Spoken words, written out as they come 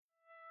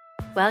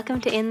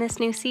Welcome to In This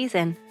New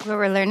Season. where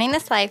we're learning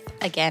this life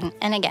again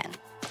and again.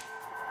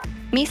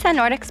 Misa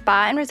Nordic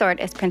Spa and Resort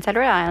is Prince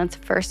Edward Island's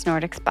first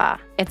Nordic spa.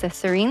 It's a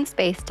serene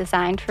space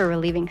designed for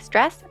relieving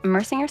stress,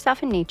 immersing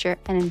yourself in nature,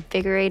 and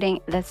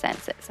invigorating the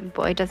senses. And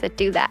boy, does it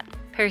do that.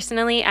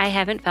 Personally, I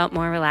haven't felt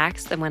more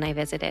relaxed than when I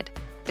visited.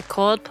 The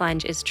cold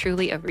plunge is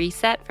truly a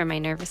reset for my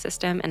nervous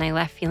system, and I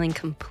left feeling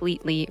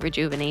completely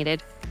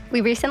rejuvenated.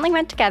 We recently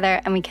went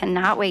together, and we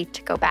cannot wait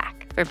to go back.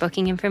 For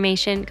booking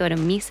information, go to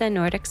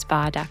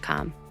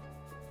misanordicspa.com.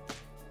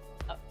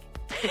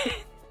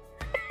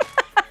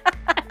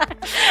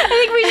 I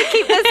think we should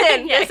keep this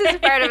in. Yeah. This is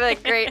part of a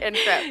great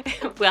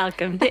intro.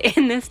 Welcome to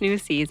In This New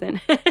Season.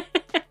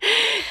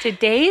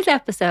 Today's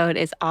episode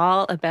is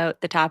all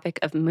about the topic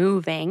of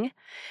moving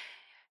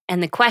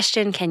and the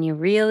question, can you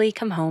really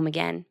come home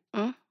again?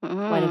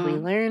 What have we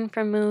learned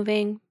from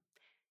moving?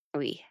 Are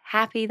we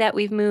happy that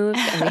we've moved?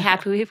 Are we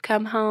happy we've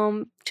come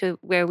home to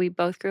where we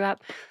both grew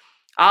up?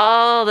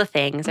 All the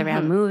things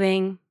around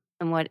moving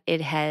and what it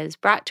has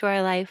brought to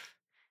our life,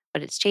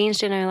 what it's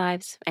changed in our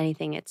lives,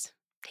 anything it's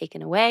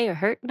taken away or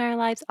hurt in our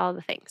lives, all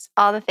the things.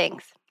 All the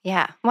things.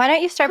 Yeah. Why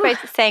don't you start by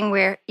saying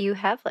where you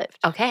have lived?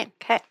 Okay.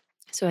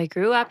 So I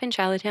grew up in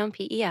Charlottetown,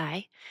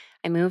 PEI.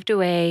 I moved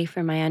away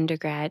for my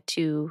undergrad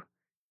to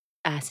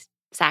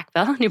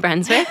Sackville, New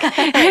Brunswick.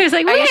 I was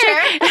like, Are you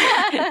sure?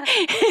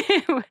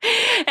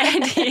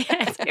 And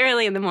it's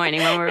early in the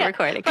morning when we're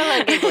recording. We're a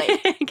little giggly.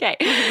 Okay.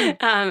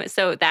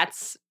 So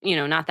that's,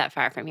 not that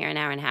far from here, an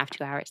hour and a half,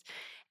 2 hours.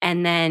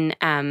 And then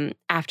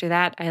after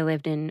that, I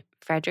lived in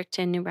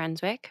Fredericton, New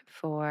Brunswick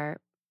for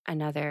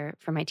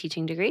my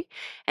teaching degree.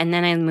 And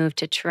then I moved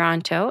to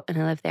Toronto and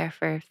I lived there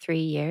for 3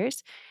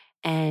 years.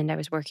 And I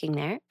was working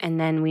there. And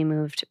then we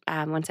moved,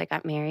 once I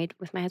got married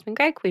with my husband,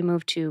 Greg, we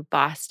moved to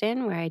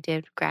Boston, where I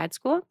did grad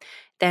school.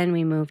 Then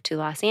we moved to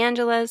Los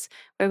Angeles,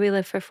 where we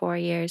lived for 4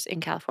 years in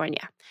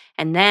California.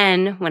 And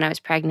then when I was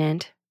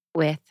pregnant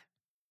with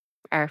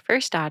our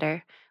first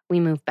daughter, we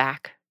moved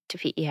back to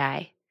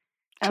PEI.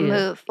 A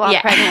move while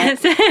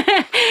pregnant.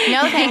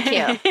 No, thank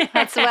you.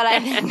 That's what I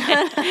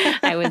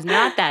think. I was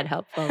not that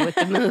helpful with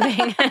the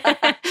moving.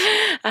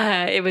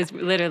 It was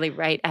literally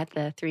right at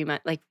the 3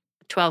 month,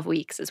 12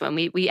 weeks is when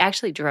we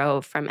actually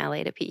drove from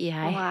LA to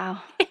PEI. Wow.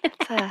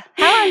 How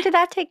long did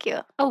that take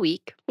you? A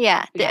week.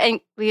 Yeah. Yeah. And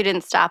you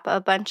didn't stop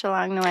a bunch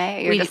along the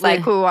way? You're We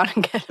want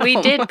to get home.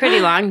 We did pretty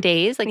long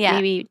days, Yeah.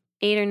 maybe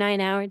 8 or 9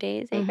 hour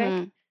days.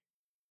 Mhm.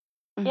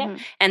 Yeah. Mhm.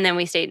 And then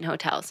we stayed in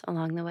hotels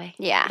along the way.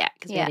 Yeah. Yeah,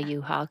 because we had a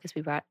U-Haul because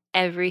we brought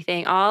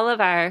everything, all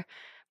of our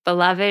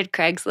beloved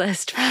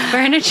Craigslist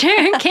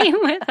furniture came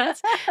with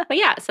us. But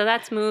yeah, so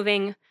that's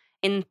moving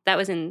that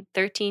was in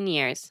 13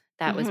 years.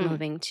 That was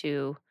moving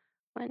to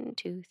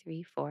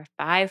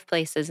 5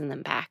 places and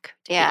then back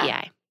to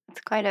PEI.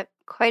 It's quite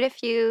a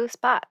few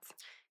spots.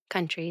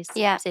 Countries,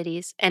 Yeah.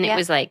 cities. And Yeah. it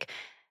was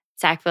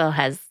Sackville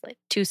has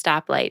 2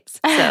 stoplights.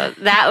 So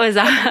that was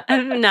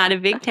not a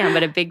big town,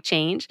 but a big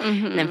change.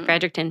 And then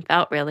Fredericton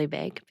felt really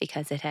big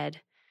because it had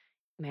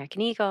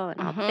American Eagle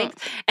and all the things.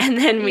 And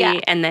then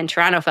and then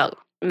Toronto felt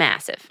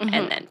massive.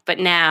 But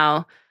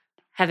now,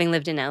 having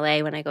lived in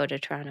LA, when I go to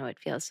Toronto, it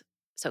feels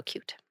so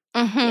cute.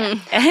 Yeah.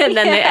 And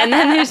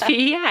then there's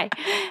PEI.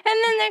 And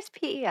then there's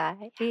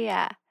PEI.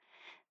 Yeah.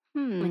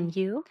 And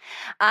you?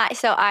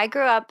 So I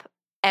grew up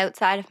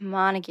outside of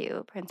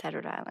Montague, Prince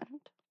Edward Island.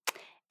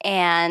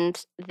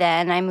 And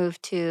then I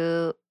moved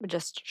to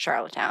just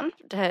Charlottetown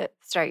to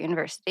start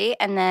university.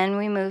 And then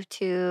we moved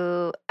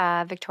to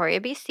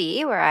Victoria,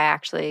 BC, where I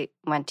actually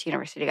went to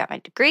university, got my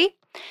degree.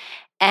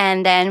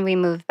 And then we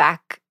moved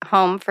back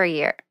home for a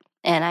year.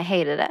 And I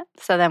hated it.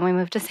 So then we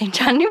moved to St.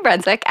 John, New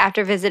Brunswick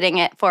after visiting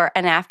it for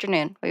an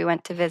afternoon. We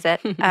went to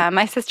visit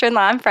my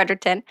sister-in-law in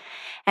Fredericton.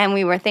 And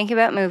we were thinking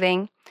about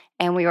moving.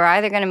 And we were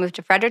either going to move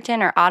to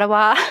Fredericton or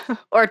Ottawa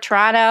or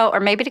Toronto or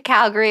maybe to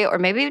Calgary or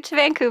maybe to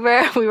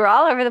Vancouver. We were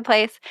all over the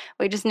place.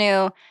 We just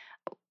knew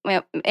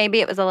maybe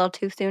it was a little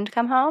too soon to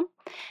come home.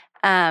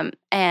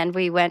 And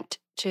we went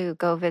to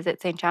go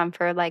visit St. John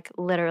for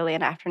literally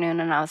an afternoon.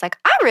 And I was like,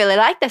 I really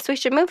like this. We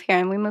should move here.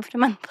 And we moved a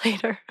month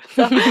later.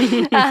 So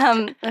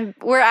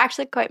we're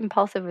actually quite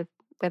impulsive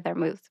with our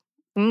moves.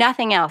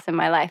 Nothing else in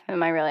my life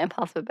am I really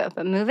impulsive about.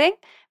 But moving,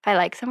 if I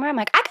like somewhere, I'm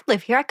like, I could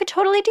live here. I could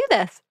totally do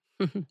this.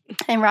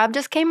 And Rob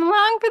just came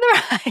along for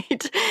the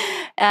ride.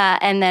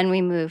 And then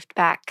we moved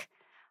back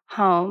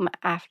home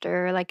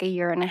after a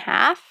year and a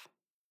half.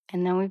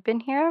 And then we've been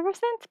here ever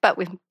since. But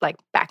we've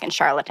back in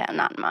Charlottetown,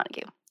 not in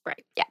Montague.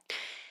 Right. Yeah.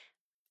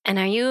 And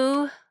are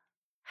you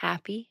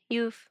happy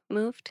you've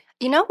moved?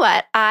 You know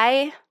what?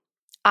 I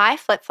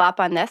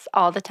flip-flop on this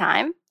all the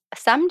time.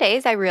 Some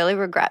days I really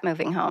regret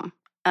moving home.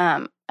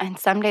 And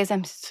some days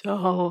I'm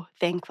so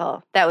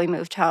thankful that we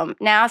moved home.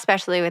 Now,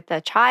 especially with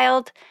the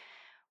child,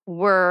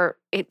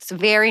 it's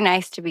very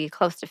nice to be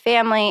close to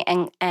family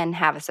and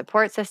have a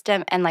support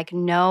system and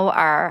know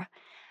our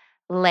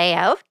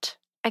layout,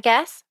 I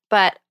guess.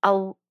 But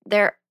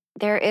there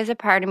is a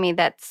part of me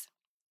that's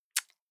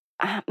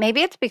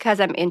maybe it's because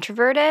I'm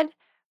introverted,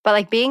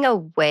 but being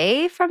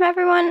away from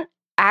everyone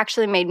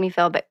actually made me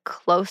feel a bit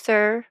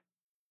closer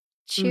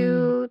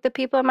to the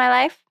people in my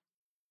life.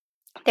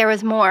 There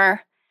was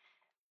more,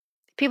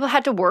 people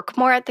had to work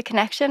more at the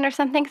connection or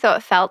something, so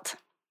it felt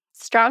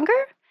stronger.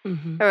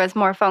 Mm-hmm. There was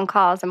more phone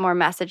calls and more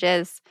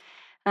messages.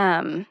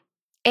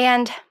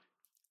 And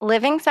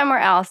living somewhere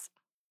else,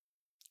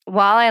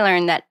 while I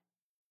learned that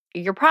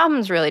your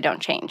problems really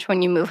don't change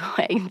when you move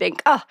away. You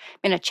think, oh,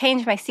 I'm going to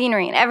change my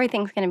scenery and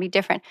everything's going to be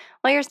different.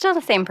 Well, you're still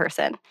the same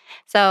person.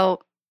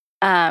 So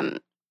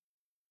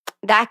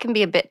that can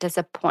be a bit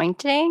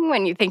disappointing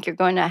when you think you're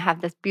going to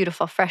have this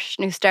beautiful, fresh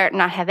new start and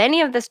not have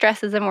any of the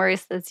stresses and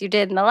worries as you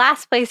did in the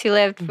last place you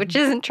lived, which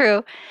isn't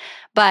true.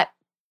 But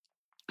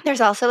there's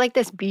also like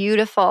this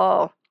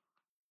beautiful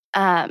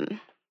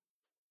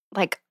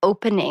like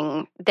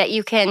opening that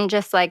you can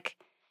just like,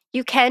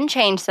 you can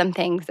change some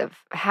things of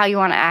how you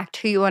want to act,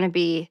 who you want to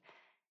be,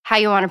 how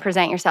you want to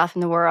present yourself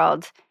in the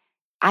world.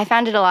 I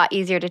found it a lot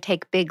easier to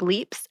take big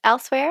leaps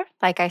elsewhere.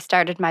 Like I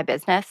started my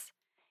business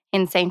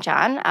in St.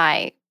 John.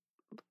 I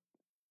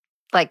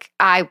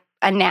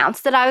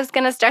announced that I was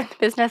going to start the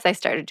business. I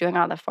started doing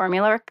all the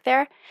formula work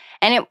there.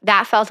 And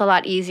that felt a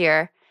lot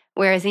easier.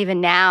 Whereas even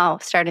now,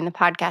 starting the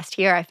podcast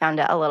here, I found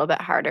it a little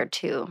bit harder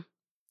to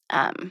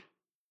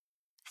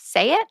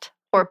say it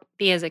or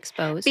be as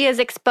exposed.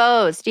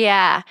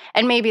 Yeah.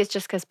 And maybe it's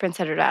just because Prince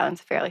Edward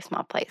Island's a fairly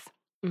small place.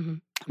 Mm-hmm.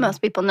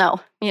 Most people know,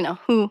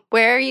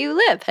 where you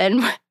live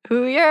and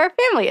who your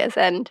family is.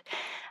 And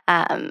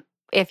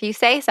if you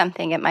say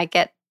something, it might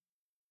get,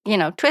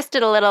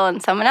 twisted a little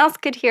and someone else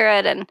could hear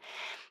it. And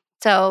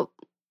so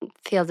it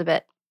feels a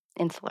bit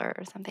insular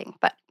or something.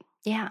 But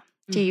yeah.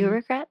 Do you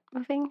regret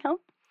moving home?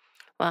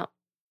 Well,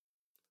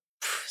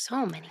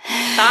 so many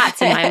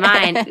thoughts in my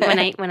mind.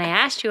 When I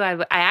asked you,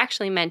 I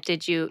actually meant,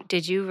 did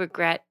you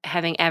regret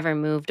having ever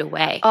moved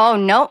away? Oh,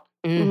 no.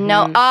 Mm-hmm.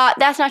 No,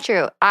 that's not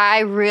true. I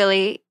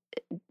really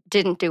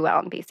didn't do well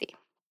in BC.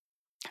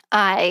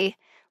 I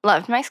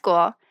loved my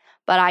school,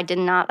 but I did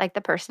not like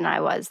the person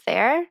I was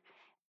there.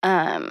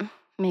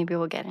 Maybe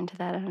we'll get into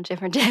that on a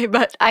different day,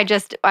 but I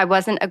didn't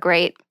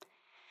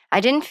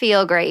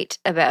feel great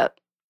about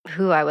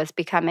who I was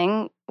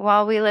becoming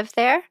while we lived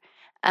there.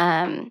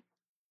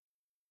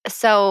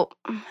 So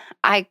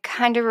I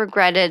kind of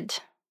regretted,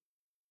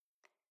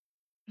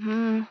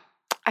 I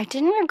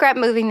didn't regret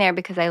moving there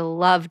because I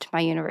loved my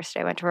university.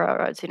 I went to Royal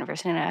Roads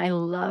University and I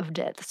loved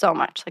it so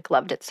much,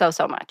 loved it so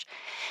much.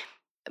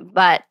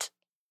 But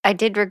I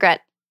did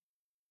regret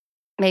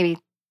maybe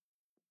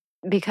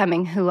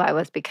becoming who I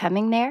was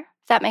becoming there,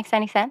 if that makes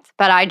any sense.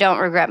 But I don't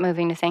regret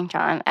moving to St.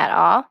 John at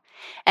all.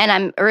 And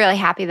I'm really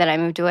happy that I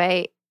moved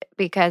away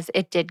because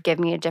it did give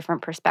me a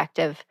different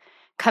perspective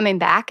coming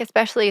back,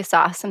 especially you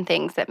saw some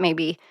things that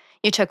maybe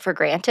you took for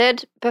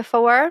granted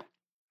before.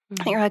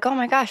 And you're like, oh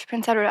my gosh,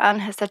 Prince Edward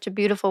Island has such a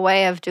beautiful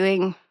way of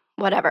doing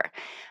whatever.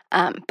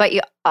 But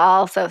you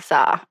also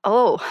saw,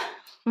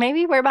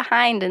 maybe we're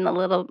behind in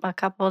a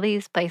couple of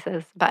these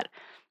places. But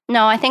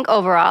no, I think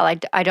overall,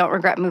 I don't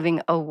regret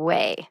moving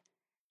away.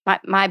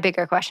 My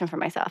bigger question for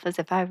myself is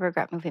if I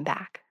regret moving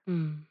back.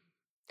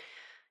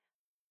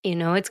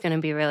 It's going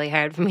to be really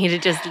hard for me to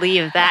just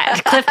leave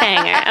that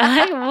cliffhanger.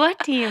 Like,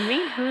 what do you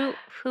mean?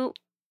 Who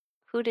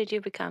did you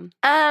become?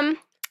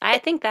 I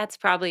think that's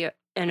probably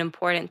an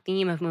important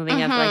theme of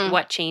moving, of like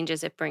what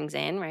changes it brings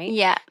in, right?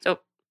 Yeah. So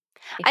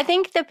I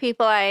think the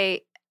people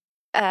I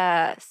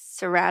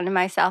surrounded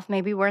myself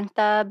maybe weren't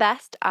the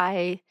best.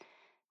 I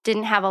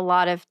didn't have a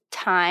lot of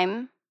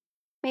time,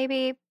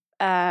 maybe.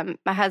 My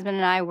husband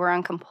and I were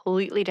on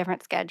completely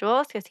different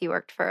schedules because he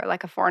worked for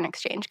like a foreign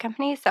exchange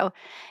company. So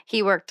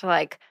he worked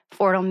like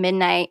 4 till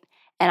midnight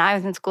and I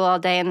was in school all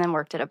day and then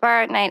worked at a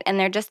bar at night. And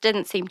there just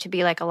didn't seem to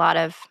be like a lot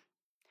of,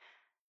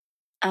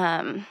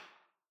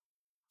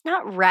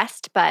 not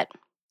rest, but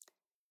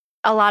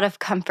a lot of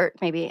comfort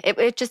maybe.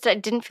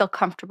 It didn't feel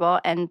comfortable.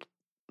 And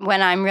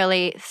when I'm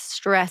really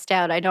stressed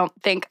out, I don't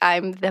think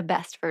I'm the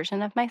best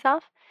version of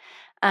myself.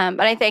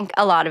 But I think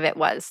a lot of it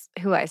was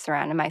who I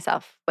surrounded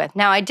myself with.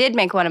 Now, I did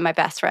make one of my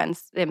best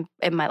friends in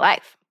my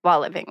life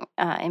while living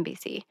in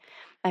BC,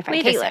 my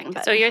friend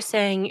Caitlin. So you're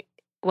saying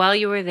while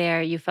you were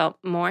there, you felt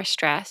more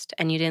stressed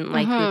and you didn't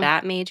like who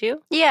that made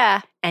you?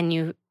 Yeah. And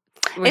you...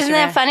 Isn't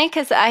that funny?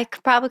 Because I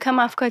could probably come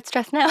off quite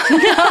stressed now.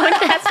 No,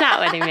 that's not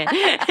what I meant.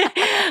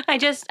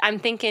 I'm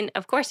thinking,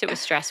 of course it was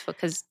stressful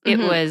because it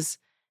was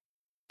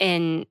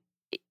is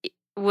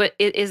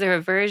there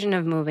a version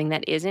of moving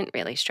that isn't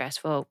really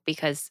stressful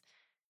because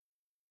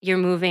you're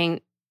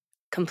moving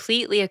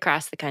completely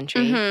across the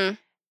country.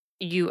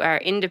 You are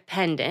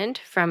independent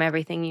from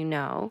everything you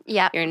know.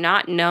 Yeah. You're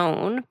not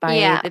known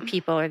by the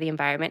people or the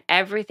environment.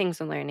 Everything's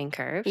a learning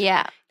curve.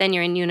 Yeah. Then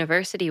you're in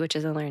university, which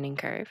is a learning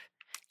curve.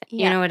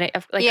 Yeah. You know what?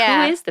 Who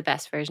is the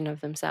best version of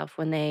themselves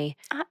when they're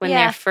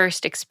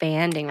first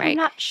expanding? Right? I'm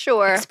not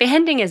sure.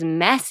 Expanding is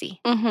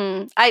messy.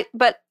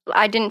 But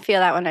I didn't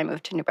feel that when I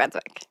moved to New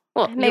Brunswick.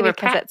 Well, maybe you were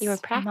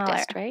practiced,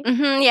 right?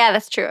 Yeah,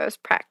 that's true. I was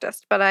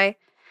practiced, but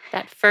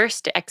that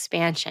first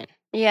expansion.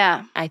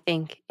 Yeah, I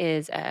think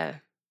is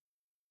a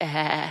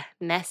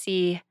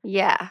messy.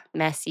 Yeah,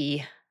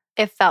 messy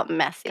It felt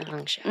messy.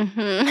 gong show.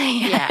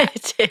 Yeah,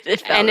 it did.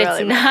 It felt And it's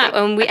really not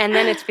messy. and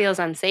then it feels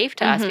unsafe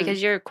to us Mhm.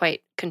 because you're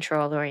quite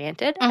control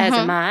oriented, as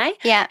am Mhm. I.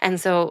 Yeah. And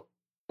so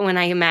when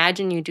I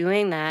imagine you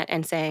doing that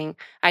and saying,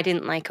 I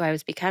didn't like who I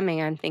was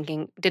becoming, I'm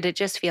thinking, did it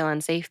just feel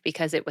unsafe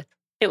because it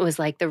was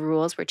like the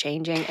rules were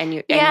changing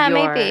and Yeah,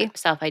 your maybe.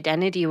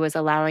 self-identity was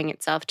allowing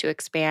itself to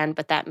expand,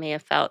 but that may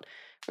have felt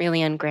really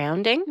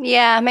ungrounding?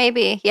 Yeah,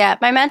 maybe. Yeah,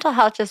 my mental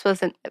health just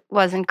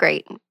wasn't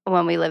great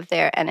when we lived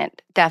there, and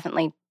it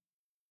definitely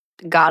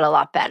got a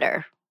lot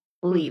better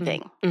Mhm,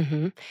 leaving.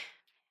 mhm.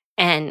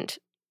 And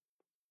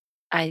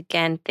I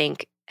again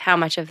think how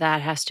much of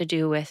that has to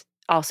do with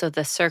also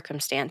the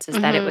circumstances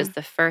that it was Mhm.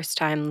 the first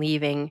time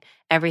leaving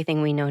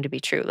everything we know to be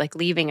true, like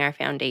leaving our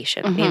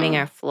foundation, leaving Mhm.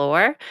 our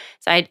floor.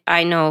 So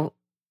I know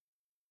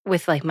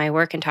with like my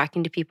work and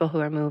talking to people who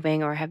are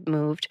moving or have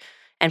moved,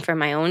 and for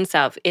my own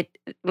self, it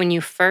when you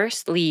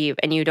first leave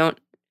and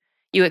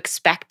you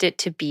expect it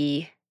to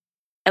be,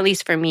 at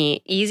least for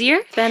me, easier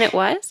than it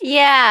was.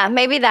 Yeah,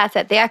 maybe that's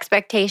it. The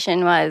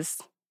expectation was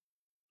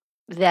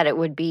that it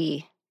would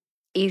be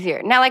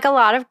easier. Now, like, a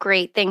lot of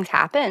great things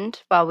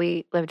happened while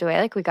we lived away.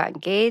 Like, we got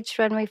engaged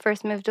when we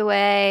first moved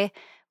away.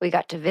 We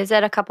got to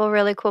visit a couple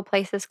really cool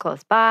places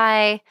close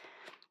by.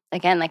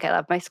 Again, like, I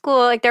love my school.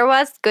 Like, there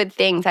was good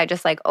things. I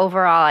just, like,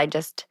 overall,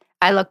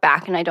 I look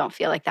back and I don't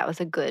feel like that was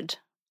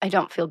I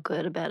don't feel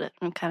good about it.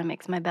 And it kind of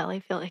makes my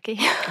belly feel icky.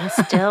 I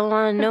still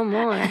want to know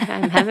more.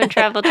 I'm having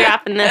trouble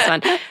dropping this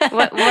one.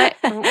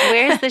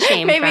 Where's the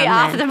shame Maybe from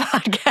off then? the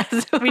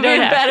podcast would We be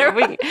don't a have to. better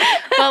We- one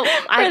well,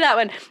 for that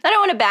one. I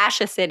don't want to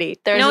bash a city.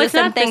 There's No, just it's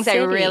some not the things I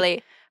city.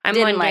 really I'm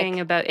didn't wondering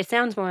like. about, it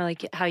sounds more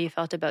like how you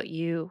felt about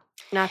you,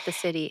 not the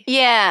city.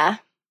 Yeah.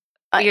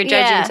 You're judging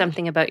Yeah.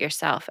 something about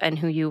yourself and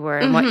who you were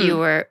and what you Mhm.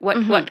 were,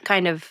 Mhm. what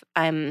kind of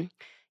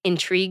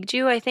intrigued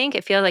you, I think.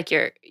 It feels like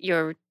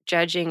you're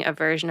judging a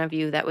version of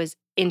you that was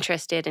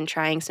interested in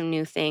trying some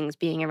new things,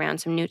 being around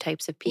some new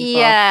types of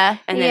people. Yeah.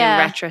 And then in Yeah.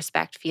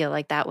 retrospect feel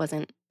like that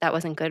wasn't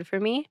good for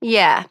me.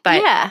 Yeah.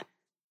 But yeah.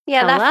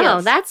 Yeah, that hello,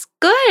 feels. that's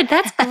good.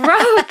 That's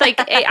growth. Like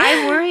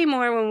I worry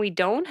more when we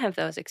don't have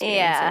those Yeah.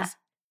 experiences.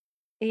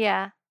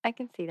 Yeah. I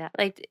can see that.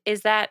 Like,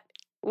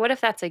 what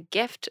if that's a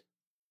gift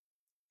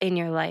in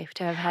your life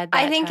to have had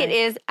that I think it time?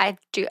 is.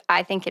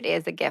 I think it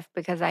is a gift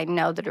because I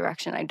know the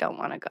direction I don't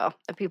want to go.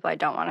 The people I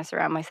don't want to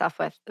surround myself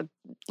with.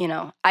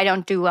 I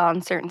don't do well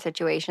in certain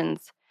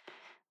situations,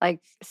 like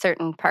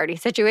certain party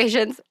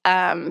situations.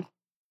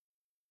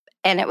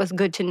 And it was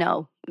good to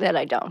know that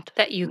I don't.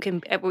 That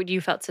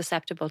you felt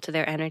susceptible to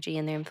their energy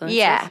and their influences?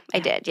 Yeah, I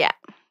did. Yeah.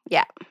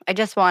 Yeah. I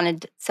just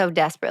wanted so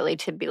desperately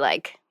to be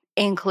like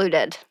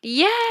included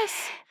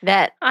Yes.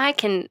 that, I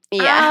can.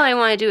 Yeah. All I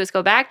want to do is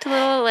go back to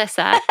little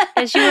Alyssa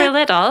as you were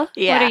little.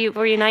 Yeah. What are you?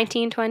 Were you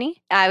 19,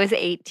 20? I was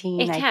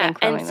 18, I Yeah,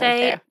 think, when we and moved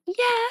say there.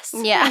 yes.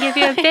 Yeah, And give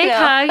you a I big know.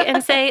 hug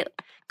and say,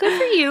 "Good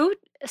for you,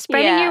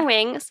 spreading Yeah. your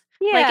wings."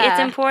 Yeah. Like it's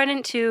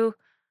important to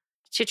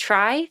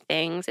try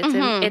things.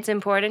 Mhm. It's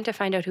important to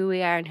find out who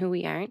we are and who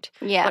we aren't.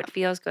 Yeah. What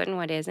feels good and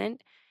what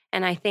isn't.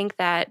 And I think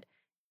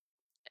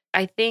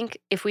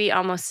if we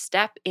almost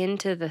step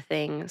into the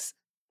things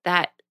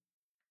that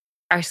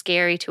are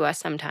scary to us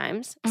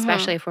sometimes,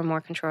 especially Mhm. if we're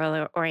more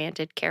control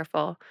oriented,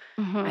 careful,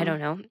 I Mhm. don't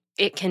know,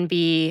 it can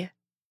be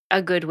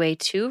a good way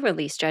to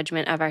release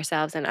judgment of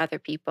ourselves and other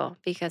people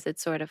because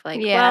it's sort of like,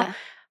 well, Yeah.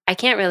 I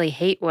can't really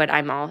hate what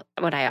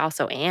what I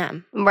also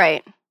am.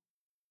 Right.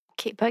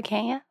 But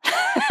can you?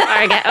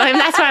 And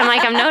that's why I'm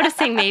like, I'm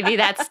noticing maybe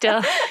that's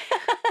still,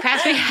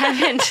 perhaps we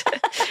haven't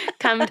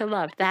come to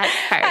love that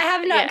part. I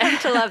have not Yeah. come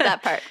to love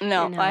that part.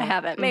 No, No. I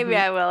haven't. Maybe Mhm.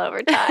 I will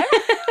over time.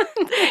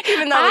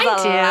 Even though it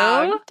was I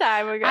a do. long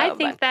time ago. I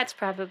think but- that's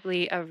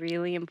probably a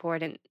really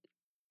important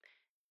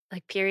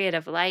like period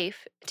of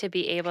life to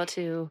be able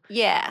to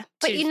Yeah.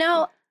 But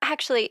to-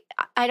 actually,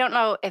 I don't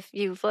know if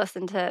you've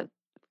listened to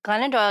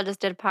Glennon Doyle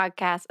just did a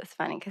podcast. It's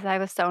funny because I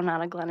was so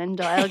not a Glennon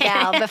Doyle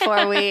gal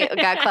before we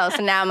got close.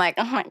 And now I'm like,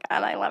 oh my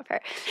God, I love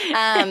her.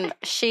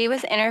 She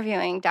was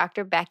interviewing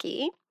Dr.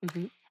 Becky,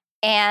 Mhm.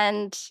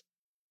 and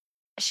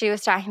she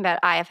was talking about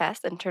IFS,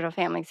 internal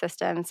family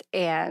systems,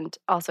 and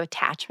also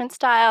attachment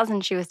styles.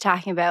 And she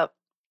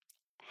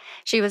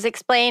was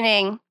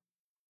explaining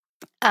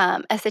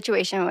a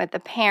situation with a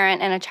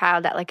parent and a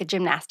child at like a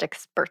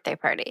gymnastics birthday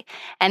party.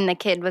 And the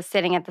kid was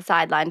sitting at the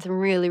sidelines and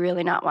really,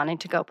 really not wanting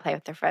to go play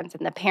with their friends.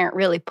 And the parent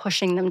really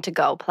pushing them to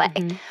go play.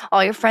 Mhm.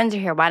 All your friends are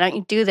here. Why don't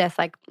you do this?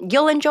 Like,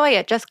 you'll enjoy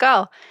it. Just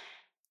go.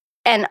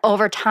 And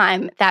over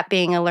time, that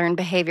being a learned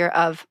behavior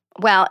of,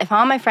 well, if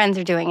all my friends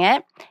are doing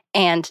it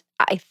and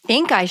I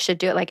think I should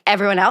do it, like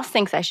everyone else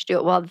thinks I should do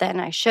it, well, then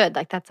I should.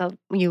 Like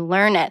you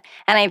learn it.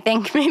 And I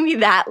think maybe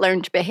that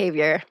learned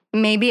behavior,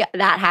 maybe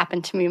that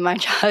happened to me in my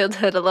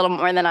childhood a little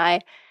more than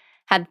I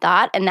had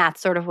thought. And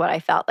that's sort of what I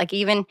felt. Like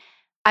even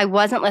I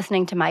wasn't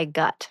listening to my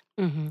gut.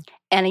 Mhm.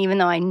 And even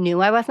though I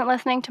knew I wasn't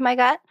listening to my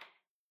gut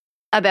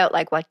about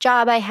like what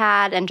job I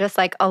had and just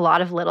like a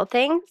lot of little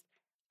things,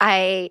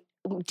 I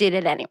did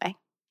it anyway.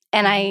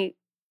 And Mhm.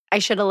 I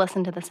should have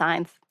listened to the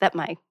signs that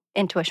my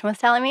intuition was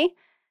telling me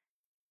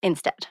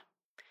instead.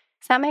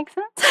 Does that make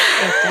sense?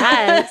 It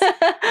does.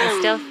 I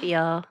still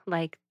feel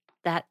like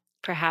that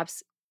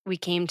perhaps we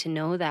came to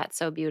know that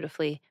so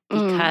beautifully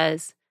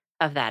because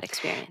of that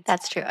experience.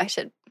 That's true. I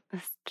should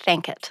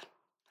thank it.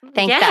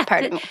 Thank that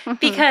part of me.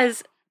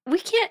 Because we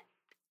can't,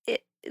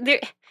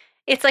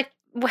 it's like,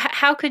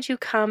 how could you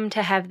come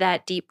to have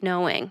that deep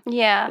knowing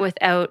Yeah.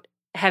 without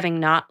having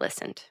not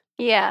listened?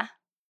 Yeah.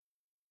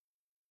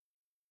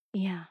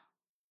 Yeah.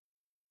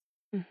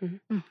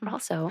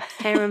 Also,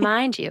 can I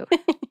remind you,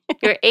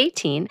 you're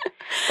 18.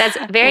 That's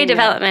a very Yeah.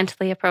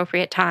 developmentally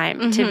appropriate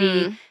time to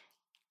be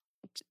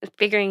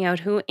figuring out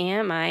who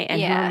am I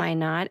and who am I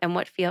not, and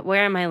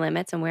where are my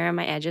limits and where are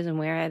my edges and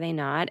where are they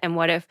not, and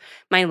what if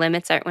my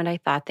limits aren't what I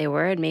thought they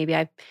were, and maybe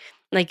it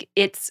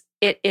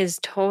is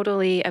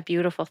totally a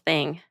beautiful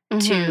thing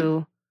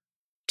to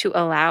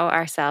allow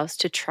ourselves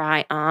to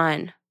try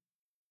on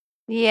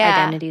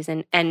identities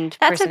and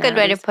that's a good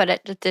way to personalities. put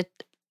it. Just to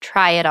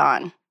try it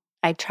on.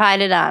 I tried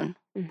it on.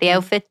 The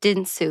outfit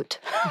didn't suit.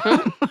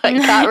 I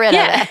got rid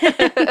of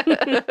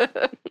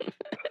it.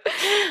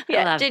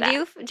 I love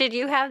Did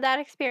you have that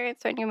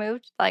experience when you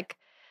moved, like,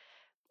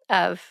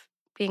 of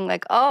being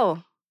like,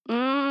 oh,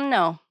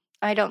 no,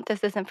 I don't.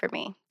 This isn't for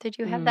me. Did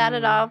you have that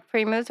at all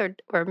pre-moves, or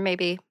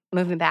maybe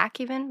moving back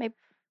even? Maybe.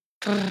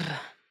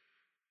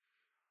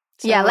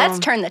 Yeah, let's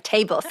turn the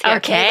tables here.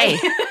 Okay,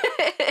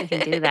 we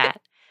can do that.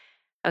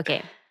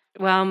 Okay.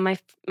 Well, my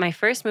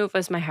first move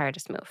was my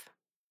hardest move.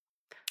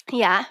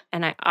 Yeah.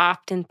 And I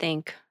often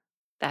think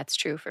that's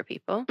true for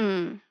people.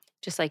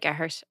 Just like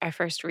our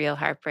first real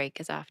heartbreak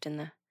is often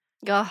the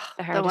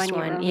hardest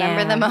one. one. You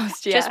remember the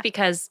most. Yeah. Just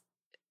because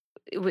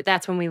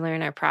that's when we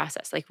learn our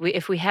process. Like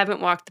if we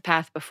haven't walked the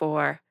path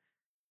before,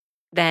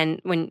 then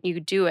when you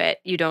do it,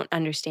 you don't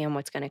understand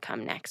what's going to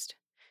come next.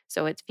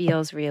 So it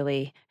feels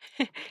really.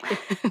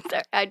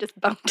 Sorry, I just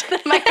bumped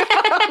the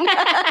microphone.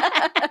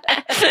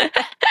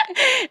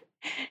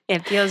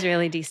 It feels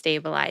really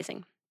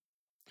destabilizing.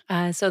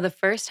 So the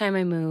first time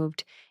I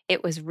moved,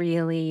 it was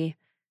really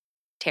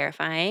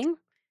terrifying.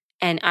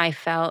 And I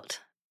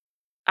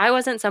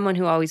wasn't someone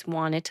who always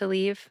wanted to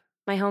leave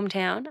my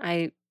hometown.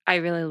 I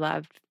really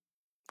loved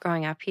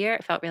growing up here.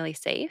 It felt really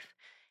safe.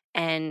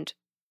 And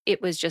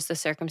it was just the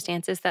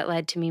circumstances that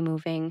led to me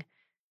moving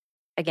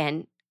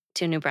again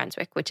to New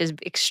Brunswick, which is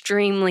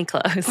extremely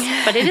close.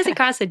 But it is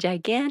across a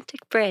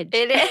gigantic bridge.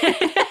 It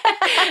is.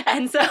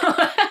 And so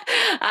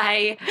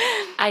I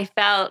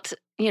felt,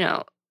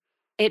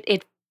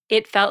 it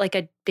felt like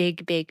a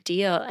big, big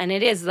deal. And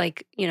it is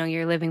like,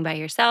 you're living by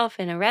yourself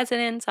in a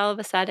residence all of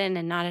a sudden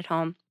and not at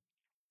home.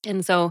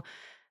 And so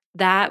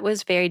that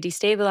was very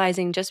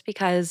destabilizing just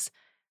because,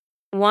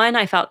 one,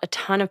 I felt a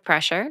ton of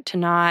pressure to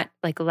not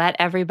let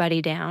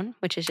everybody down,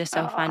 which is just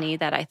so funny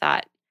that I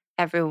thought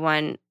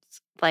everyone's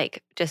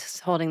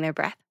just holding their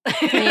breath.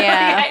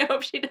 Yeah. I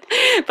hope she did.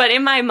 But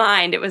in my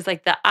mind, it was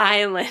like the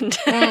island.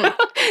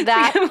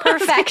 That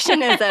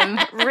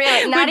perfectionism,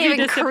 really, not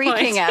even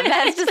creeping up.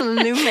 That's just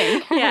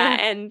looming. Yeah,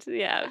 and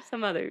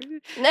some other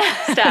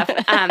stuff.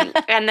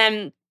 And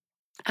then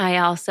I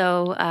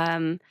also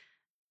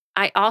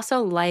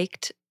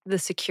liked the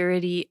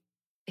security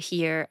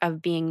here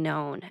of being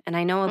known. And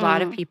I know a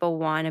lot of people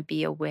want to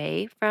be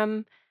away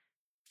from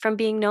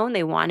being known.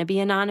 They want to be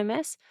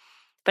anonymous.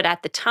 But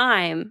at the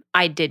time,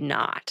 I did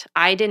not.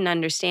 I didn't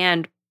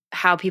understand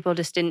how people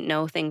just didn't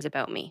know things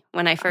about me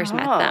when I first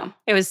met them.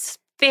 It was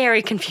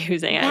very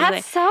confusing.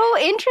 That's so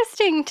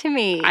interesting to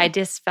me. I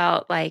just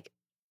felt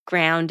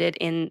grounded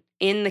in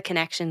the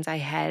connections I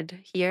had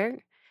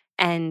here.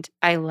 And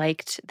I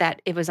liked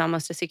that it was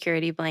almost a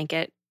security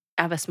blanket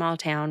of a small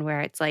town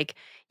where it's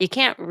you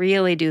can't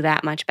really do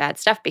that much bad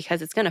stuff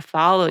because it's going to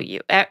follow you.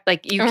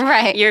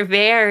 You're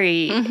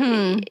very,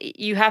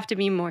 you have to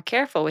be more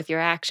careful with your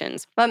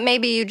actions. But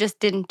maybe you just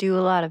didn't do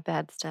a lot of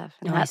bad stuff.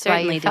 And No, that's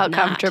why you felt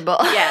comfortable.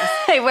 Yes.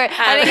 I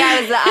think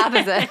I was the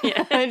opposite.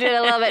 I did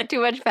a little bit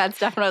too much bad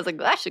stuff and I was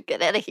like, I should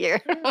get out of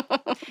here.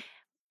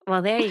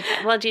 Well, there you go.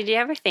 Well, did you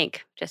ever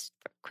think, just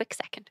for a quick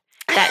second,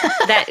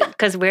 that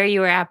because where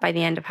you were at by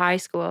the end of high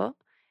school,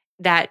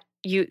 that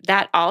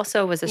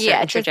also was a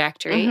certain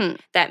trajectory,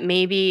 that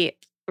maybe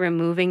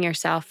removing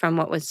yourself from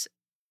what was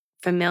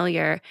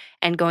familiar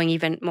and going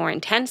even more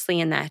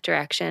intensely in that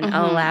direction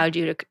allowed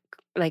you to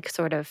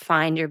sort of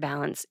find your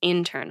balance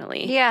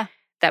internally. Yeah.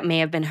 That may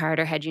have been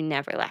harder had you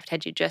never left,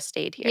 had you just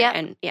stayed here. Yeah.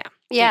 And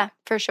yeah,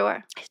 for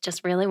sure. I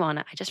just really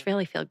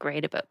feel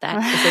great about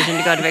that decision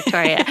to go to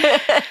Victoria. Okay.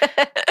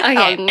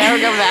 I'll never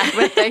go back,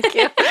 but thank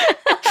you.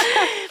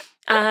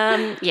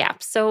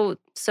 So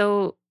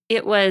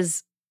it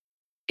was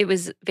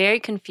very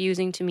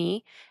confusing to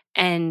me,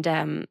 and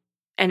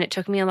it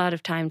took me a lot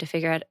of time to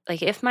figure out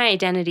if my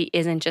identity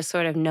isn't just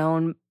sort of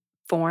known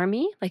for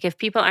me, if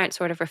people aren't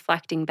sort of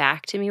reflecting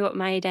back to me what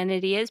my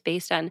identity is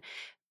based on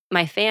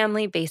my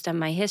family, based on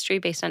my history,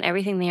 based on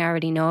everything they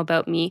already know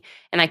about me,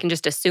 and I can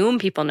just assume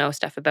people know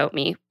stuff about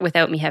me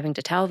without me having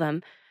to tell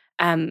them.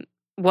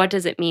 What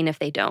does it mean if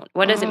they don't?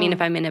 What does it mean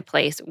if I'm in a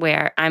place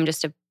where I'm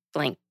just a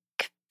blank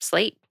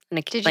slate and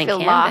a Did blank you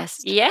feel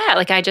canvas? lost?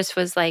 Yeah, I just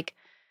was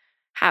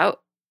how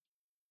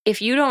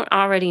if you don't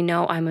already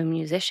know I'm a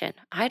musician,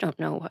 I don't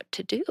know what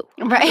to do.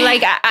 Right.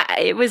 Like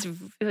it was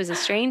a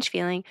strange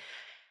feeling.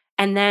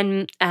 And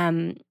then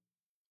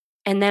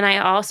I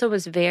also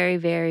was very,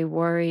 very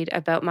worried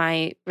about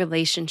my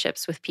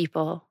relationships with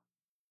people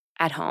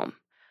at home.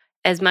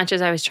 As much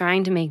as I was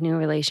trying to make new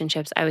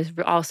relationships, I was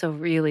also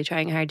really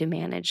trying hard to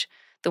manage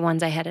the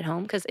ones I had at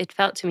home, because it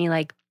felt to me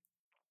like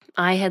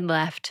I had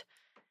left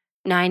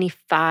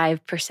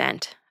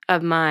 95%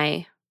 of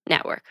my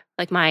network,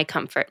 like my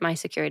comfort, my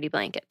security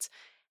blankets.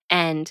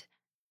 And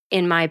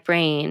in my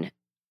brain,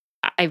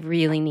 I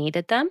really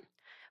needed them.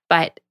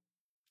 But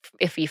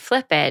if you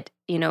flip it,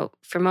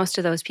 for most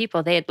of those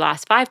people, they had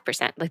lost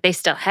 5%. Like they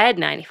still had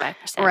 95%,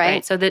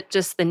 right? So that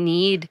just the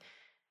need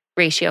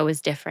ratio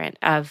was different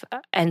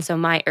and so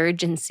my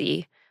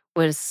urgency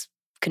was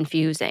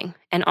confusing.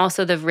 And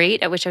also the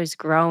rate at which I was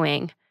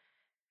growing,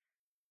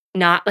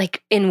 not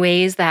like in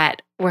ways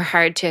that were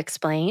hard to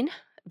explain,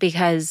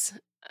 because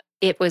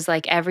it was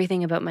like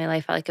everything about my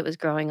life felt like it was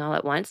growing all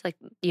at once. Like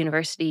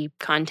university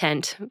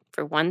content,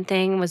 for one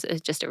thing, was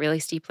just a really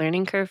steep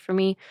learning curve for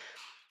me.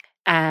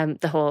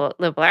 The whole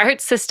liberal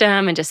arts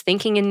system and just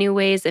thinking in new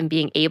ways and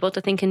being able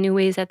to think in new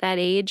ways at that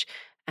age.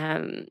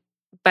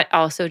 But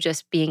also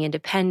just being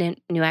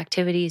independent, new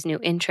activities, new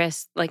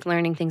interests, like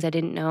learning things I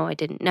didn't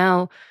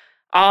know,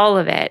 all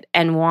of it,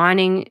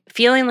 and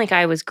feeling like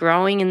I was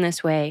growing in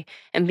this way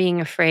and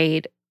being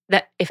afraid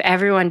that if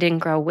everyone didn't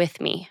grow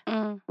with me,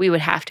 we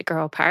would have to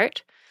grow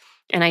apart.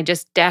 And I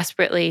just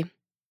desperately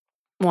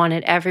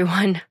wanted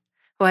everyone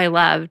who I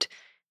loved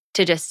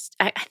to just,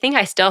 I think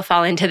I still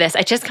fall into this.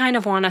 I just kind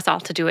of want us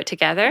all to do it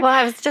together. Well,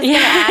 I was just going to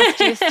ask,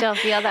 do you still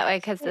feel that way?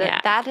 Because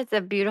that is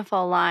a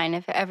beautiful line.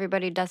 If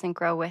everybody doesn't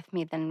grow with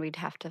me, then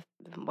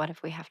what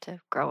if we have to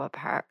grow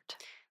apart?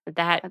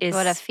 That's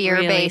what a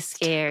fear-based, really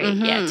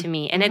scary, to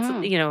me. And it's, a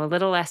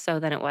little less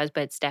so than it was,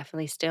 but it's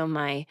definitely still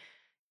my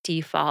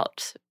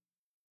default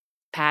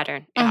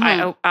pattern.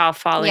 I'll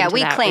fall into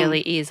that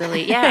really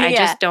easily. I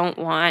just don't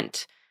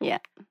want. Yeah.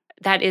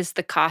 That is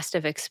the cost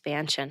of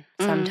expansion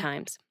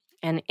sometimes.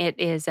 And it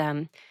is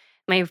one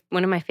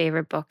of my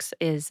favorite books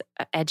is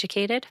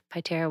Educated by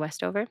Tara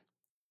Westover.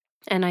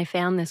 And I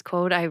found this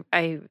quote,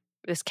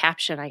 this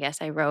caption, I guess,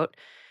 I wrote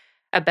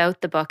about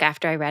the book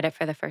after I read it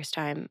for the first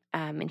time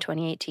in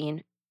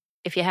 2018.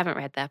 If you haven't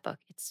read that book,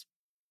 it's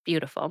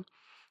beautiful.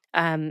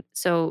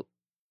 So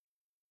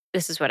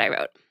this is what I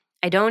wrote.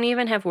 I don't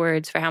even have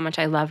words for how much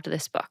I loved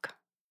this book.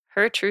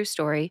 Her true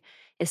story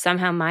is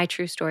somehow my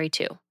true story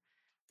too.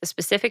 The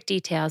specific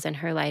details in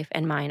her life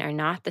and mine are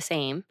not the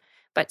same,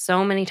 but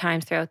so many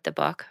times throughout the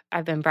book,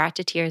 I've been brought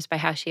to tears by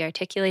how she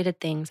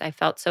articulated things I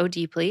felt so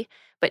deeply,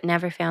 but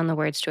never found the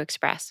words to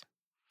express.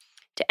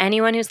 To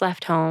anyone who's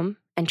left home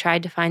and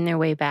tried to find their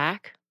way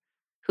back,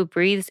 who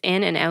breathes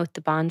in and out the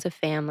bonds of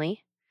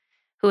family,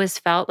 who has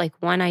felt like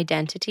one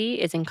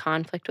identity is in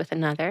conflict with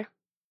another,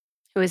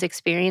 who has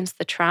experienced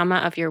the trauma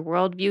of your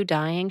worldview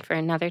dying for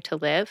another to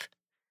live,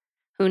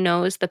 who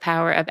knows the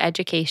power of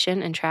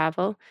education and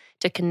travel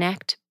to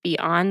connect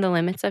beyond the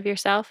limits of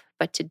yourself,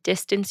 but to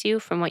distance you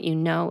from what you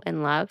know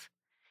and love,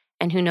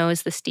 and who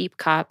knows the steep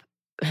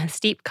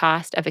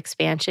cost of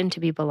expansion to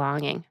be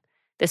belonging.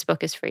 This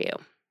book is for you.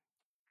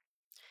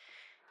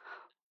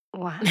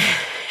 Wow.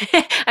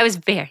 I was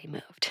very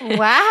moved.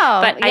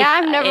 Wow. But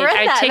I've never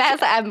read that.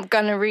 I'm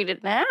going to read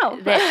it now.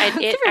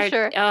 For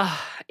sure.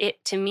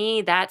 To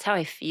me, that's how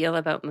I feel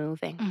about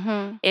moving.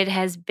 Mm-hmm. It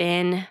has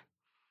been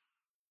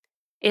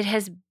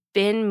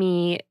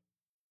me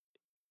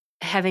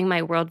having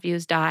my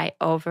worldviews die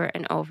over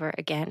and over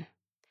again.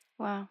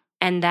 Wow.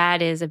 And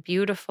that is a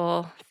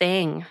beautiful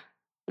thing.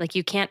 Like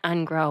you can't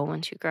ungrow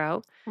once you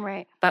grow.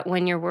 Right. But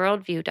when your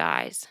worldview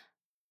dies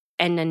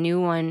and a new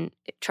one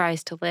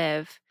tries to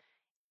live,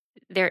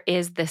 there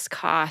is this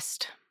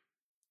cost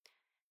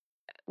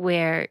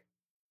where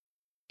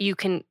you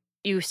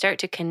start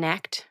to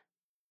connect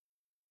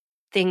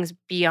things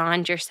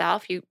beyond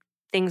yourself.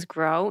 Things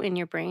grow in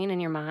your brain and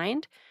your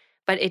mind,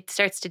 but it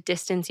starts to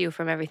distance you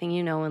from everything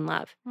you know and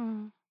love.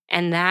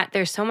 And that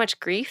there's so much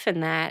grief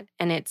in that.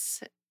 And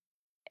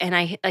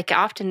I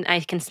often I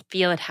can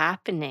feel it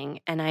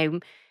happening,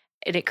 and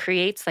it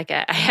creates I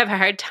have a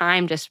hard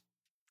time just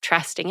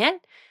trusting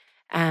it.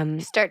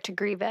 You start to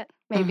grieve it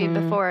maybe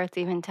before it's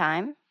even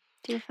time.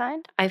 Do you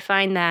find? I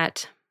find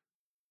that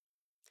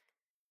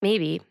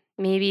maybe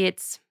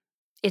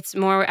it's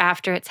more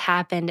after it's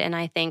happened, and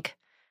I think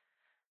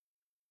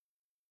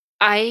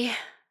I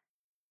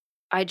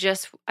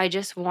just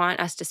want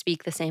us to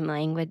speak the same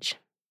language,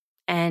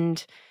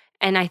 and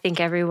I think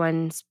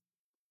everyone's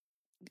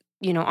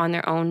on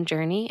their own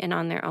journey and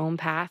on their own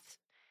path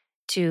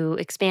to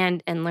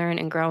expand and learn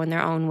and grow in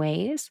their own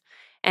ways.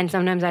 And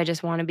sometimes I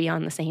just want to be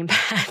on the same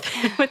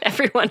path with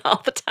everyone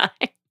all the time.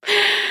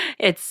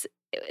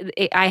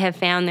 I have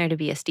found there to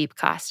be a steep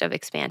cost of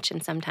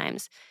expansion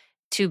sometimes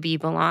to be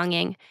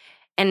belonging.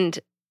 And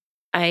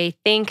I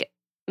think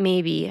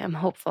I'm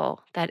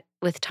hopeful that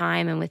with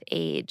time and with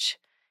age,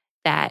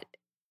 that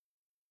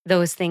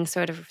those things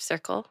sort of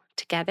circle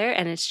together.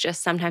 And it's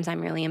just sometimes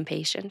I'm really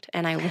impatient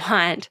and I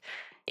want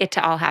it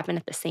to all happen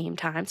at the same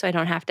time, so I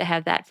don't have to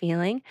have that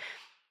feeling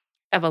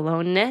of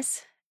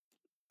aloneness.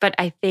 But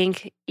I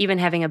think even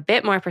having a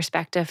bit more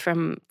perspective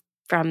from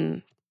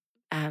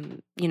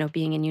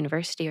being in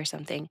university or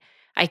something,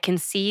 I can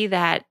see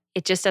that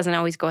it just doesn't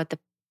always go at the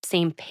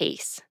same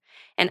pace.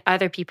 And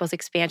other people's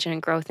expansion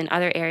and growth in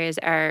other areas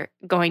are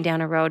going down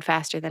a road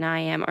faster than I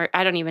am, or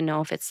I don't even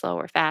know if it's slow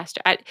or fast.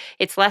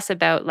 It's less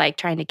about like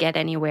trying to get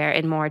anywhere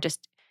and more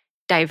just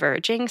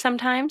diverging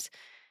sometimes.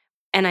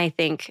 And I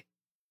think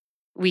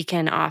we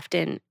can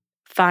often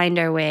find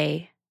our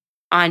way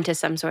onto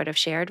some sort of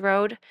shared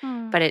road,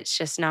 but it's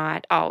just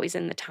not always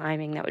in the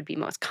timing that would be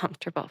most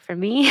comfortable for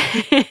me.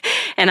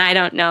 And I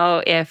don't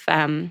know if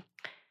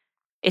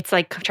it's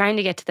like trying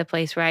to get to the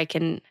place where I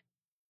can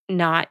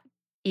not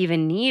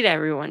even need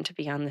everyone to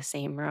be on the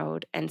same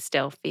road and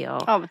still feel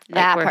Oh, like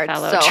that we're part's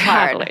fellow so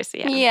hard. travelers.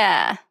 Yeah.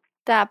 Yeah,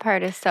 that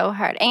part is so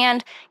hard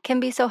and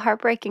can be so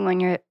heartbreaking when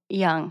you're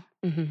young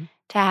Hmm.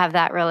 to have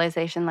that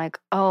realization like,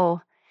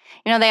 oh,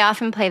 they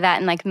often play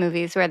that in like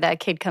movies where the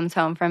kid comes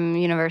home from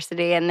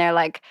university and they're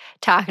like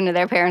talking to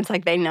their parents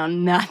like they know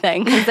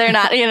nothing because they're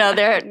not,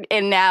 they're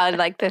in now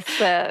like this,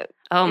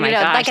 Oh my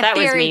gosh, like a that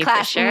was theory me for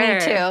class. sure. Me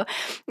too.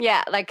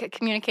 Yeah, like a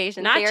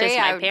communication Not theory. just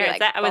my I would be parents.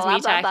 like, That was blah,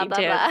 me blah, blah, talking blah,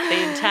 to blah.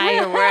 the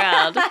entire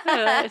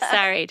world.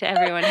 Sorry to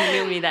everyone who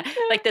knew me. That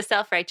like the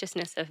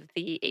self-righteousness of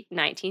the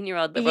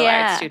 19-year-old liberal arts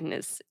Yeah. student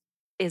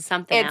is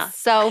something It's else.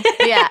 so,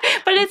 yeah.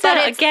 But it's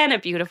again a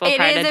beautiful It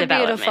part is of a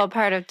development. beautiful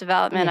part of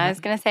development. I Yeah. was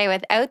going to say,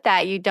 without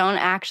that, you don't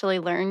actually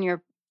learn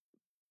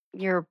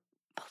your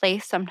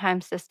place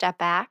sometimes to step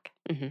back,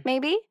 Hmm.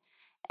 maybe.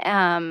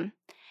 And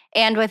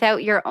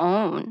without your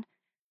own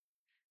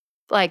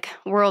like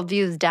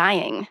worldviews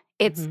dying,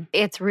 Mhm.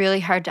 it's really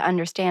hard to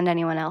understand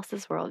anyone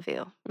else's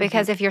worldview Mhm.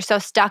 because if you're so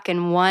stuck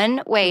in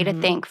one way to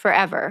Mhm. think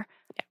forever,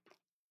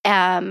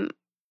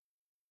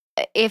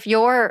 if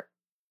your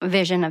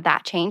vision of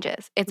that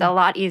changes, it's a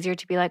lot easier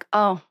to be like,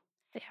 oh,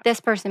 Yeah. this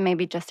person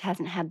maybe just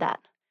hasn't had that.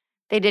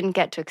 They didn't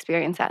get to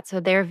experience that. So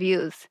their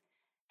views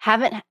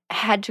haven't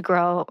had to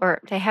grow or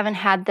they haven't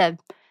had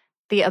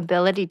the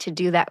ability to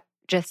do that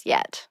just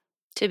yet.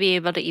 To be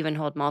able to even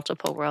hold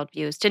multiple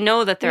worldviews, to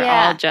know that they're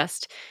Yeah. all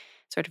just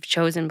sort of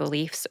chosen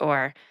beliefs,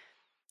 or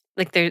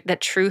like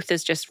that truth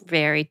is just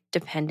very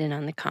dependent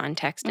on the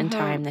context and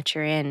time that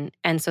you're in.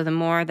 And so the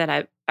more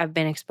that I've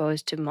been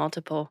exposed to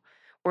multiple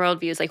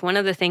worldviews, like one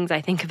of the things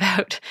I think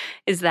about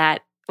is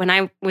that when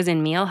I was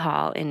in meal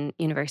hall in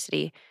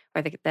university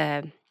or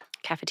the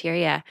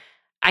cafeteria,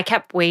 I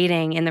kept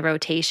waiting in the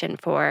rotation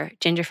for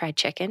ginger fried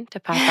chicken to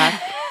pop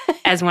up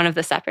as one of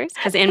the suppers.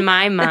 Because in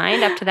my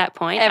mind, up to that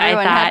point,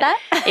 Everyone I had thought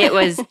that? it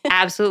was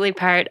absolutely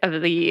part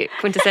of the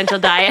quintessential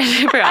diet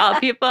for all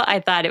people.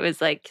 I thought it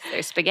was like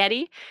there's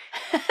spaghetti,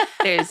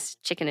 there's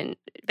chicken and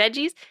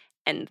veggies,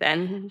 and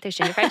then there's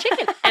ginger fried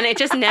chicken. And it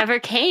just never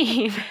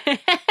came. And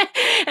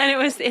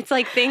it's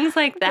like things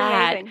like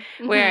that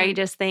Amazing. where I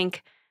just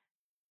think,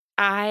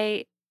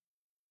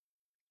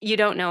 you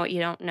don't know what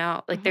you don't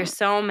know. Like there's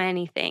so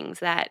many things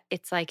that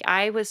it's like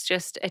I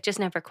just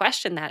never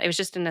questioned that. It was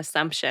just an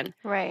assumption.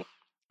 Right.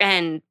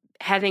 And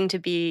having to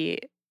be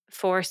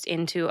forced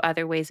into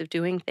other ways of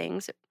doing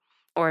things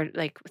or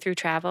like through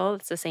travel,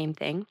 it's the same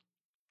thing.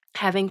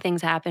 Having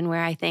things happen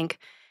where I think,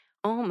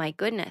 oh my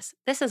goodness,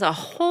 this is a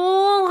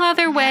whole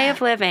other way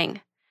of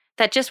living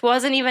that just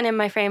wasn't even in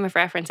my frame of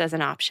reference as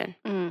an option.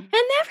 And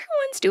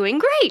everyone's doing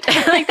great.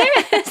 Like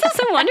this is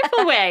a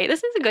wonderful way.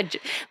 This is a good,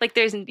 like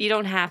you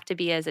don't have to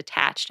be as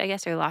attached, I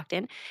guess, or locked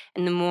in.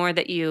 And the more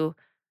that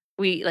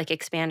we like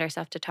expand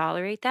ourselves to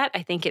tolerate that,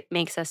 I think it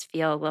makes us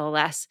feel a little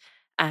less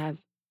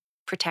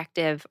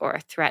protective or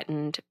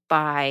threatened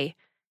by,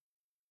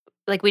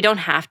 like, we don't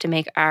have to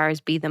make ours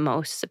be the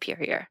most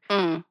superior.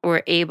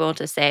 We're able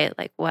to say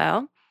like,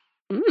 well,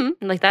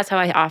 like that's how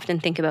I often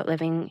think about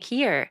living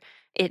here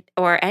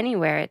or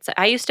anywhere.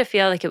 I used to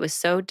feel like it was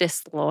so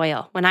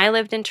disloyal. When I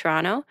lived in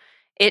Toronto,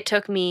 it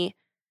took me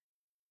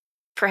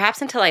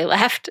perhaps until I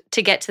left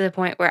to get to the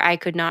point where I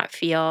could not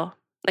feel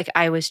like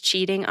I was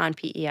cheating on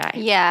PEI.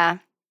 Yeah.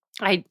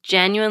 I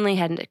genuinely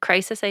had a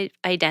crisis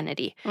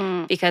identity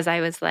because I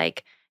was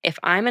like, if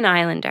I'm an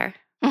islander,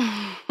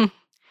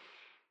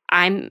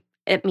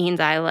 it means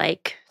I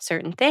like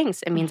certain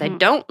things. It means I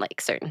don't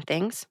like certain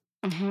things.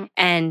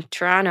 And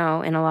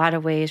Toronto, in a lot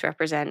of ways,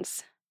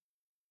 represents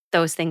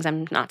those things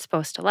I'm not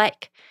supposed to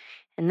like.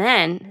 And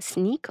then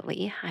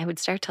sneakily, I would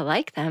start to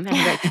like them. And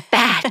I'd be like,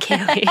 bad,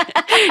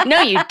 Kaylee.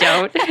 No, you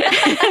don't.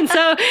 And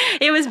so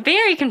it was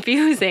very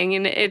confusing.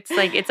 And it's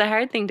like, it's a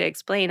hard thing to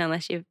explain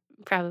unless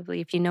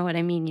if you know what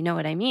I mean, you know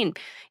what I mean.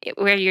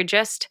 Where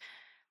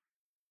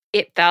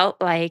it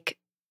felt like,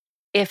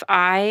 if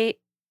I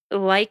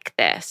like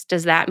this,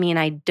 does that mean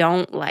I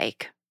don't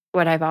like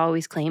what I've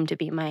always claimed to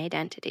be my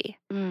identity?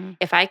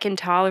 If I can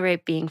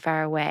tolerate being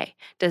far away,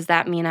 does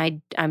that mean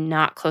I'm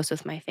not close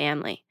with my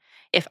family?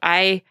 If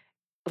I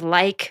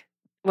like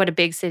what a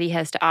big city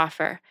has to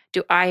offer,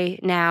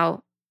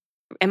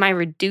 am I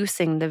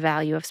reducing the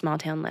value of small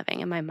town living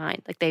in my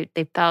mind? Like they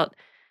felt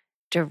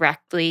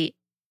directly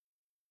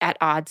at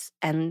odds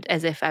and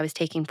as if I was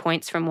taking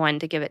points from one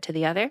to give it to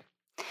the other.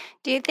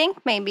 Do you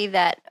think maybe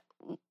that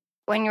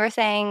when you were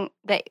saying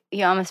that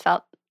you almost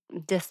felt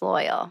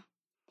disloyal,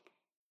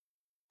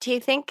 do you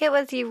think it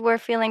was you were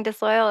feeling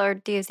disloyal, or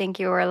do you think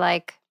you were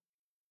like,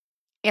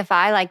 if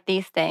I like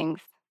these things,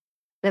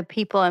 the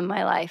people in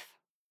my life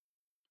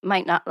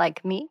might not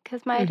like me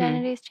because my Hmm.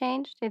 identity's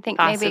changed? Do you think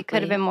maybe it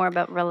could have Possibly. been more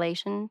about Yeah.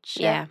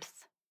 relationships?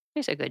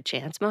 There's a good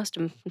chance. Most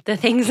of the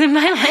things in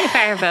my life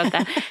are about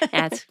that.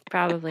 That's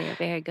probably a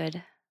very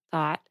good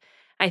thought.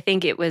 I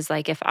think it was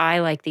like, if I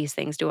like these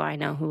things, do I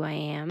know who I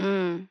am?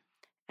 Mm,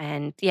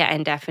 And yeah,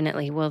 and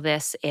definitely, will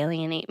this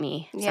alienate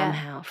me yeah.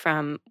 somehow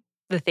from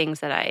the things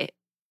that I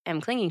am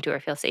clinging to or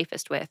feel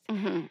safest with?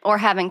 Or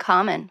have in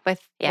common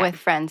Yeah. with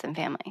friends and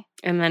family.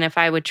 And then if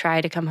I would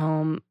try to come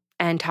home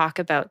and talk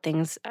about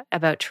things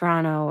about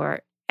Toronto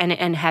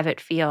and have it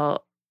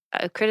feel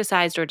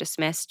criticized or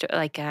dismissed,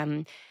 like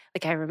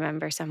I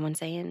remember someone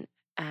saying,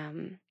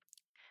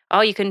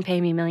 "Oh, you couldn't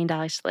pay me $1 million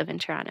to live in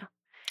Toronto."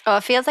 Oh,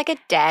 it feels like a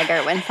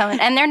dagger when someone,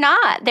 and they're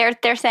not.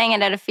 They're saying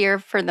it out of fear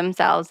for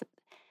themselves.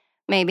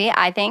 Maybe,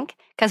 I think,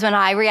 because when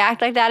I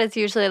react like that, it's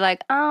usually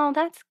like, oh,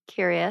 that's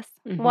curious.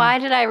 Mhm. Why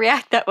did I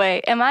react that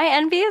way? Am I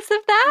envious of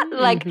that?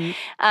 Like,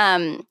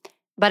 Mhm.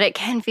 but it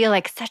can feel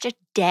like such a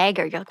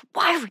dagger. You're like,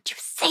 why would you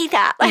say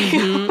that? Like,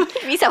 Mhm.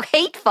 it'd be so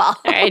hateful.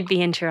 Or I'd be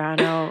in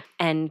Toronto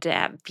and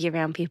be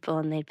around people,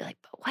 and they'd be like,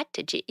 "But what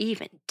did you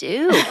even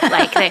do?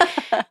 Like,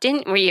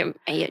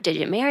 did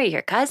you marry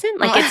your cousin?"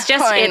 Like, it's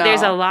just I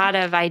there's a know. lot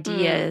of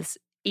ideas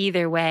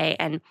either way,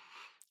 and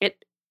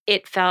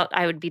it felt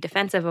I would be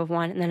defensive of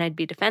one, and then I'd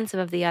be defensive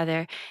of the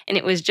other, and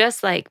it was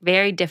just like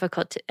very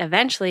difficult to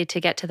eventually to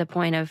get to the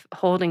point of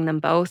holding them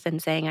both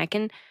and saying,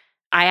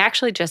 I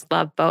actually just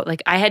love both.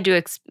 Like, I had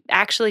to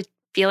actually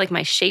feel like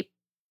my shape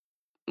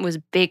was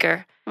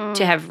bigger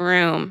to have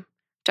room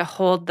to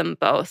hold them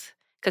both,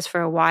 because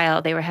for a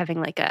while they were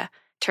having like a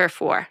turf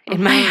war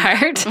in my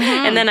heart,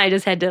 and then I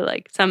just had to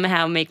like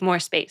somehow make more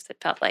space. It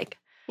felt like,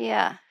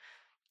 Yeah.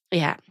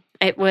 yeah,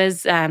 it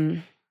was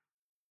as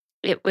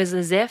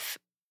if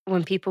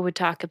when people would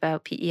talk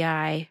about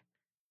PEI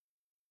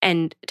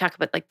and talk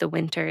about like the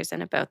winters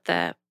and about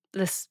the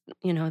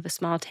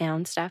small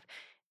town stuff,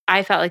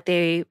 I felt like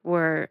they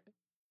were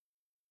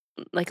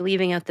like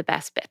leaving out the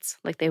best bits.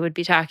 Like, they would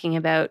be talking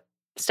about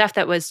stuff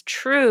that was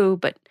true,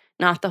 but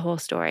not the whole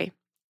story.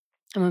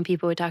 And when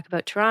people would talk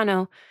about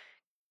Toronto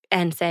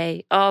and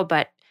say, "Oh,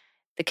 but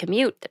the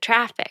commute, the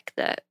traffic,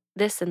 the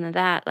this and the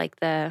that, like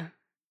the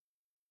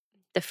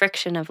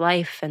friction of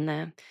life and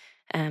the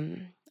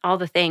all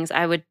the things,"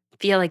 I would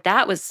feel like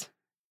that was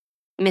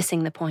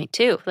missing the point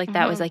too. Like,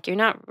 that was like, you're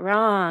not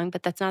wrong,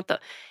 but that's not the.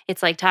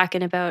 It's like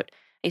talking about.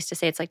 I used to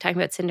say it's like talking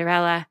about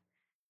Cinderella,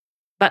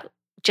 but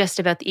just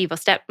about the evil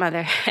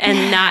stepmother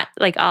and not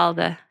like all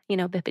the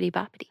bippity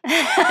boppity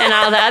and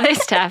all the other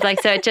stuff. Like,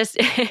 so it just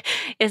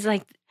is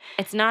like,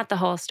 it's not the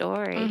whole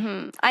story.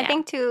 I Yeah.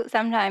 think too,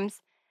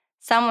 sometimes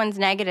someone's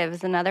negative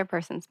is another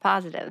person's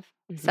positive.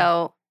 Mhm.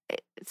 So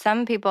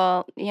some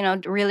people,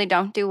 really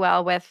don't do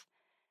well with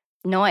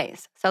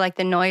noise. So like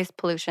the noise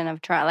pollution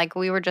of Toronto. Like,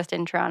 we were just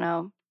in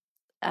Toronto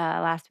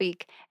last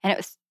week, and it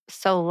was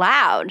so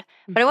loud,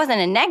 but it wasn't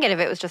a negative.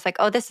 It was just like,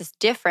 oh, this is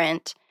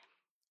different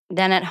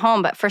than at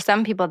home. But for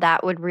some people,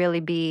 that would really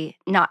be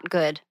not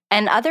good.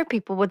 And other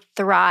people would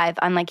thrive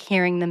on like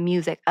hearing the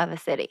music of a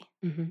city.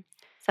 Mhm.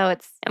 So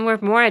it's, And we're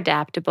more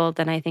adaptable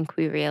than I think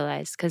we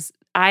realize, because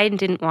I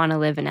didn't want to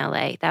live in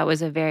LA. That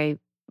was a very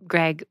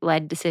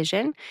Greg-led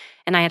decision,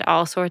 and I had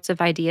all sorts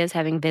of ideas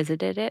having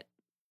visited it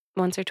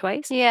once or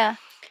twice. yeah.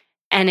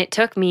 And it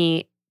took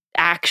me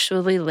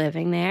actually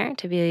living there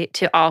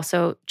to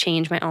also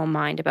change my own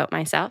mind about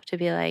myself, to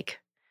be like,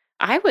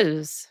 I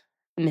was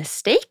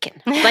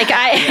mistaken. Like,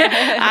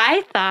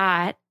 I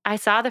thought I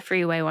saw the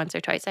freeway once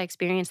or twice. I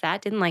experienced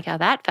that, didn't like how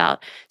that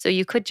felt. So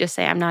you could just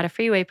say I'm not a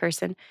freeway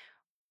person,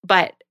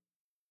 but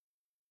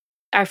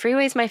are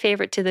freeways my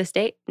favorite to this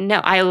day? No,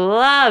 I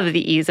love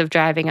the ease of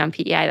driving on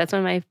PEI. That's one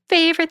of my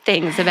favorite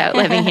things about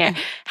living here.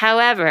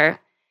 However,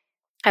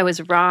 I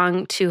was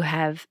wrong to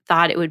have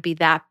thought it would be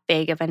that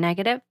big of a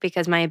negative,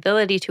 because my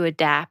ability to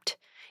adapt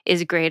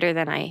is greater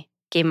than I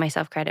gave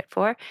myself credit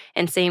for.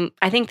 And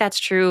I think that's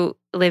true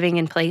living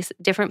in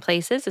different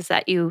places, is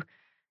that you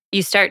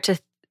start to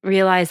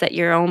realize that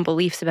your own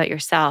beliefs about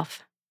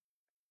yourself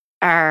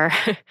are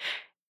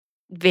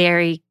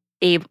very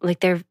able, like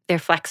they're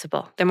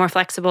flexible. They're more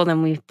flexible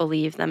than we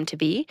believe them to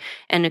be,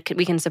 and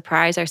we can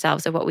surprise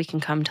ourselves at what we can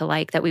come to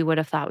like that we would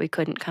have thought we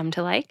couldn't come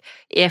to like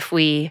if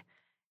we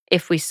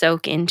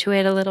soak into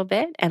it a little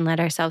bit and let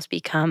ourselves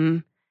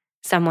become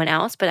someone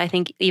else. But I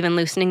think even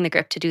loosening the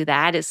grip to do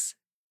that is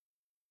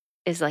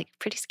like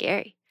pretty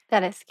scary.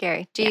 That is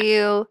scary.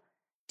 Yeah.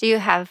 Do you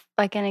have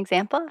like an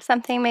example of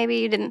something maybe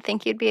you didn't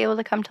think you'd be able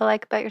to come to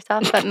like about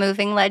yourself, but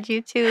moving led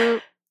you to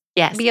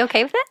Yes. be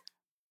okay with it?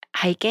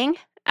 Hiking.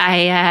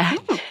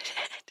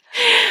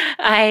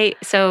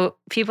 So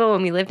people,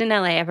 when we lived in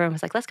LA, everyone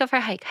was like, "Let's go for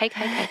a hike, hike,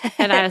 hike, hike."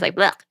 And I was like,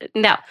 "Blech,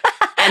 no."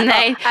 And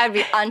I'd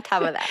be on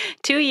top of that.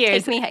 2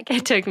 years. Take me hiking.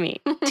 It took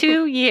me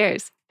 2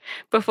 years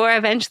before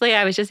eventually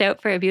I was just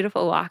out for a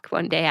beautiful walk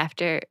one day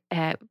after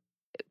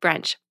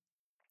brunch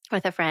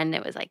with a friend.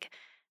 It was like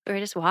we were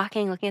just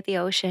walking, looking at the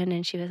ocean,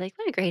 and she was like,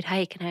 "What a great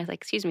hike!" And I was like,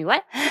 "Excuse me,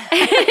 what?"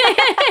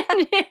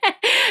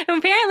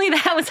 Apparently,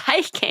 that was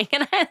hiking,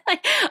 and I was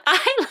like,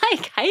 "I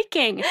like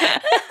hiking."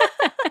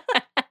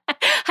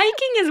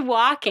 Hiking is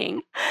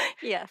walking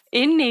Yes.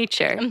 in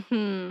nature,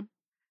 Hmm.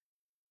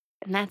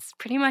 and that's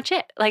pretty much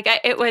it. Like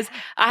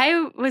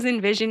I was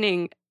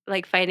envisioning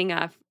like fighting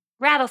off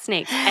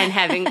rattlesnakes and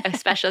having a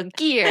special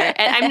gear.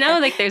 And I know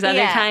like there's other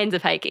Yeah. kinds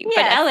of hiking,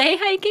 but Yes. LA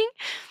hiking,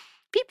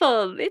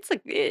 people,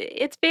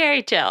 it's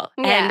very chill.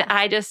 And Yeah.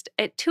 I just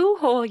 2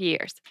 whole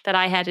years that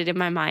I had it in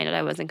my mind that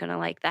I wasn't going to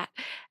like that,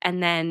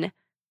 and then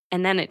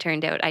it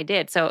turned out I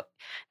did. So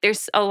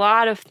there's a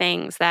lot of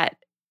things that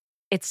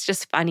it's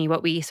just funny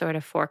what we sort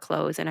of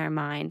foreclose in our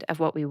mind of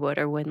what we would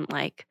or wouldn't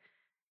like.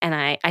 And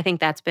I think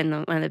that's been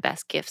one of the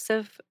best gifts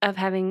of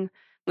having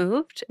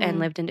moved and Mm.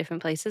 lived in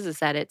different places is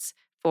that it's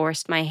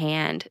forced my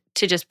hand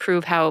to just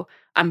prove how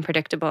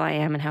unpredictable I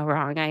am and how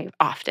wrong I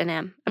often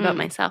am about Mm.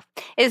 myself.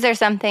 Is there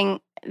something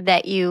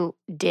that you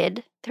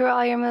did through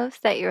all your moves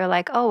that you were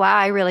like, oh wow,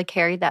 I really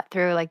carried that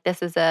through? Like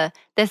this is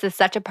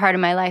such a part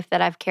of my life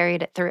that I've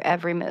carried it through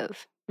every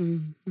move.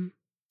 Mhm.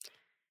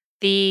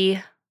 The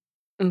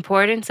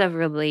importance of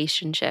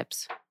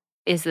relationships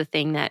is the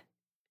thing that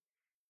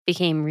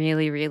became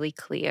really, really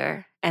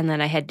clear, and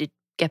then I had to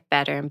get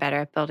better and better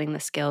at building the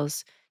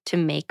skills to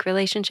make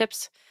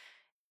relationships.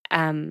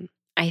 Um,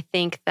 I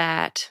think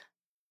that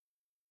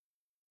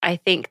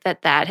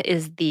that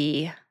is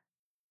the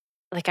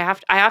like I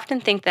often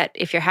think that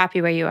if you're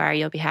happy where you are,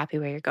 you'll be happy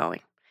where you're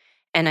going.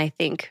 And I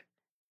think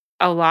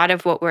a lot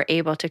of what we're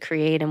able to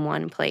create in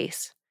one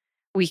place,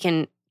 we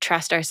can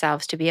trust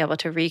ourselves to be able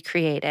to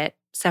recreate it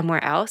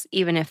somewhere else,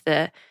 even if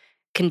the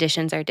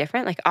conditions are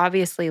different. Like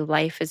obviously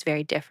life is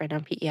very different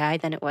on PEI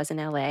than it was in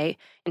LA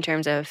in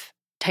terms of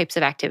types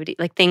of activity,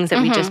 like things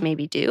that we just Mhm.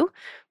 maybe do.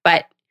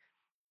 But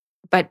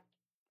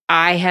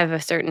I have a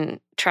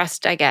certain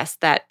trust, I guess,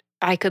 that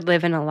I could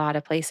live in a lot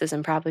of places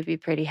and probably be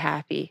pretty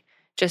happy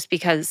just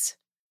because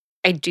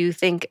I do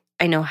think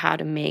I know how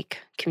to make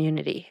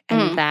community.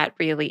 And Mm. that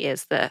really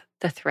is the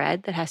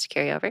thread that has to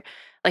carry over.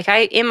 Like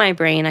in my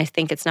brain, I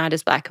think it's not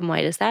as black and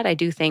white as that. I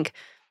do think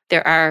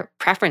there are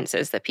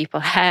preferences that people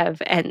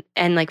have. And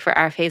like for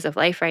our phase of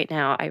life right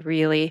now, I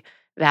really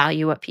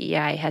value what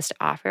PEI has to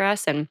offer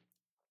us. And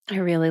I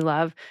really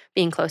love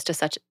being close to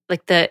such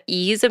like the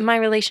ease of my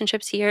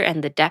relationships here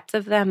and the depth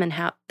of them and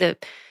how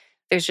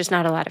there's just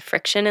not a lot of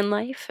friction in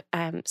life.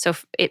 So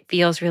it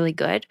feels really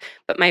good,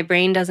 but my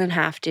brain doesn't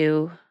have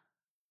to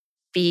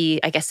be,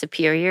 I guess,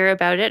 superior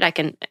about it.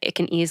 It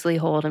can easily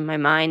hold in my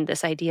mind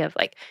this idea of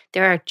like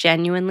there are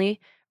genuinely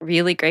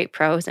really great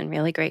pros and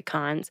really great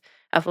cons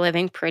of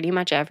living pretty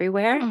much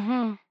everywhere.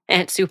 Mhm.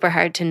 And it's super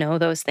hard to know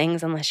those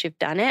things unless you've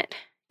done it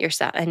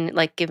yourself and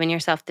like given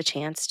yourself the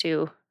chance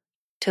to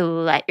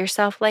let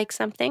yourself like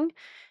something.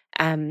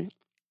 Um,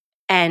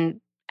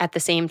 and at the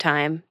same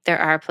time, there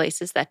are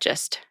places that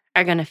just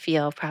are going to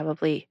feel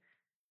probably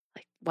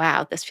like,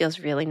 wow, this feels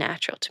really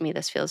natural to me.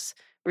 This feels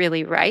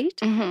really right.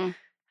 Mhm.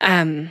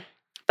 Um,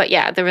 but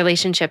yeah, the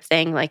relationship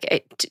thing,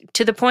 like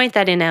to the point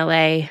that in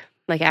LA,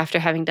 like after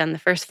having done the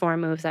first 4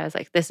 moves, I was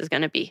like, this is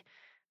going to be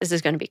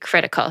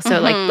critical.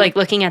 So Mhm. like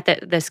looking at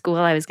the school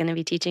I was going to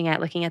be teaching at,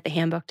 looking at the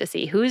handbook to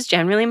see who's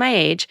generally my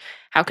age,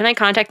 how can I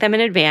contact them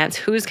in advance,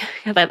 who's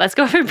let's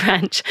go for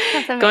brunch,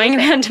 That's going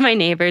amazing. around to my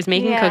neighbors,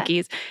 making Yeah.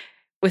 cookies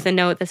with a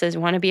note that says,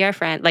 "Want to be our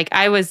friend?" Like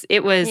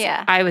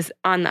Yeah. I was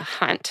on the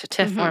hunt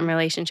to form Mhm.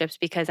 relationships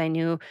because I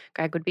knew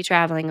Greg would be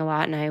traveling a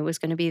lot and I was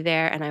going to be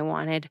there and I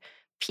wanted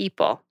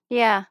people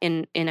Yeah.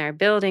 in our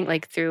building,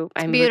 like through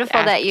I It's moved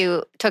beautiful that after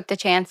you took the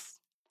chance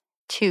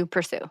to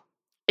pursue,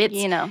 it's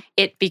you know?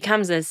 it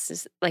becomes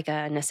this like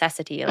a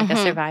necessity, like a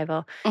Mhm.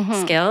 survival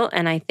Mhm. skill.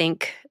 And I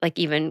think like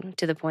even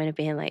to the point of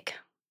being like,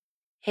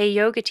 hey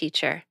yoga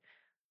teacher,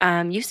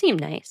 you seem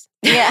nice.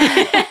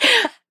 Yeah.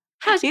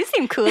 How's You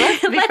seem cool.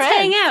 Let's be let's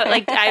hang friends. out.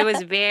 Like I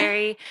was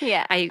very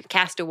Yeah. I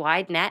cast a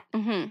wide net.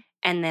 Mhm.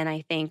 And then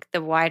I think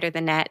the wider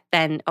the net,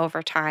 then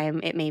over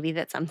time, it may be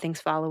that some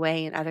things fall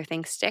away and other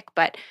things stick.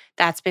 But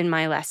that's been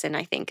my lesson,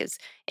 I think, is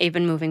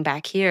even moving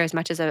back here, as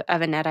much as of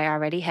a net I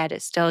already had,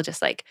 is still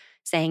just like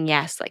saying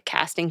yes, like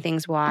casting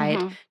things wide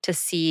Mhm. to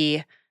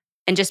see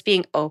and just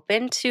being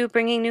open to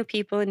bringing new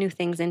people and new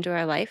things into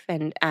our life.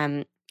 And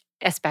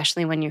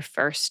especially when you're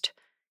first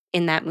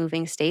in that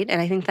moving state.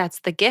 And I think that's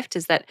the gift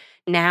is that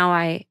now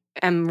I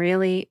am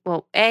really,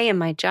 well, in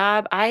my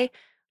job, I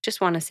just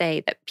want to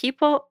say that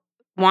people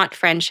want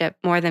friendship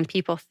more than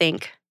people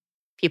think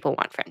people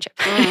want friendship.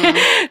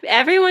 Mm.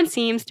 Everyone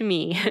seems to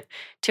me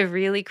to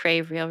really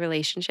crave real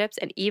relationships.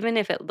 And even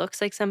if it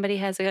looks like somebody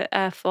has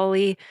a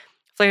fully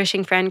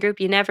flourishing friend group,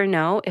 you never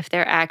know if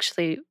they're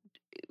actually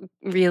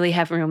really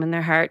have room in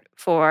their heart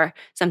for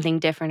something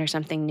different or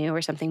something new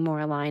or something more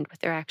aligned with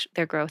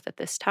their growth at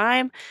this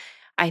time.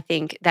 I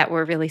think that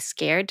we're really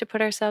scared to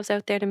put ourselves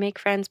out there to make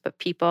friends, but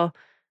people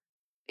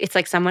it's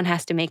like someone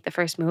has to make the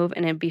first move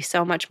and it'd be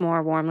so much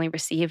more warmly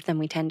received than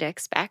we tend to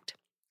expect.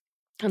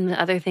 And the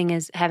other thing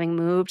is having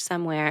moved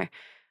somewhere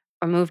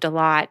or moved a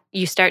lot,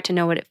 you start to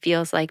know what it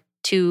feels like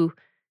to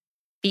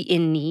be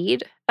in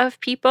need of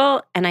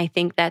people. And I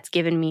think that's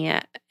given me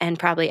and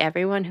probably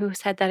everyone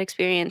who's had that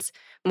experience,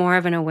 more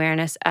of an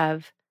awareness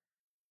of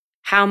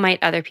how might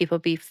other people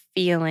be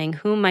feeling,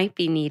 who might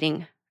be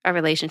needing a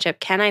relationship.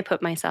 Can I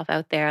put myself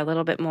out there a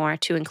little bit more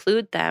to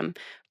include them,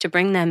 to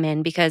bring them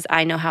in, because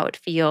I know how it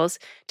feels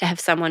to have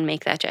someone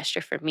make that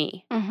gesture for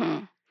me.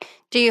 Mm-hmm.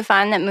 Do you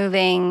find that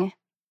moving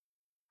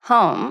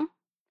home,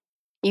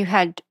 you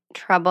had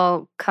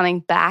trouble coming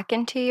back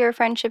into your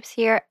friendships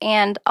here?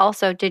 And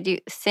also,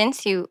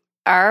 since you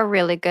are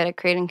really good at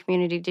creating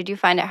community, did you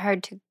find it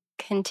hard to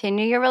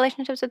continue your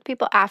relationships with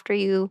people after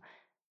you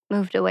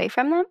moved away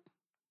from them?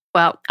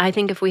 Well, I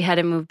think if we had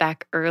to move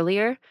back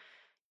earlier,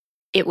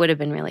 it would have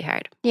been really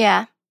hard.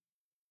 Yeah.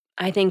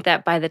 I think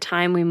that by the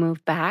time we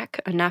moved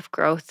back, enough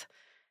growth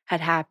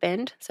had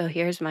happened. So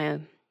here's my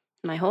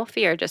whole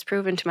fear just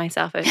proven to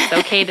myself it's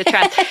okay to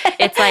trust.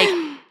 It's like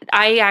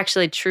I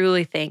actually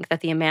truly think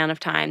that the amount of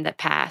time that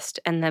passed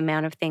and the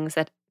amount of things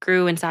that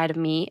grew inside of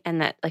me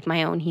and that like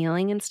my own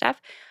healing and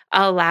stuff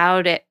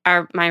allowed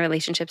my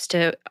relationships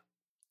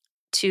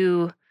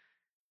to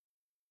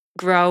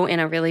grow in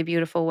a really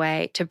beautiful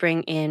way, to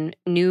bring in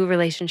new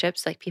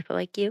relationships like people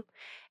like you,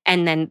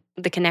 and then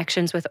the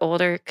connections with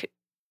older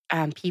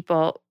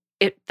people.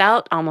 It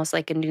felt almost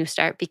like a new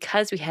start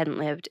because we hadn't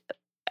lived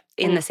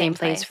in the same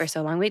place for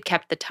so long. We'd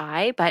kept the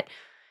tie, but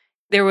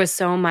there was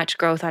so much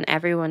growth on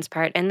everyone's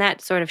part, and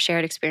that sort of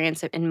shared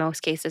experience in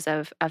most cases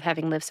of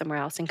having lived somewhere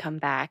else and come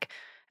back,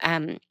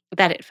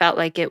 that it felt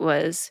like it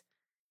was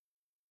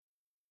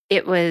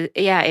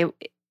yeah,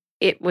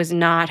 it was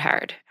not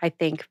hard. I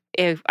think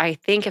if I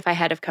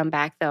had have come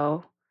back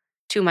though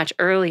too much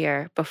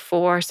earlier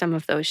before some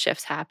of those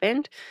shifts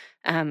happened,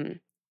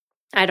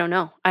 I don't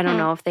know. I don't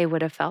know if they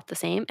would have felt the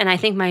same. And I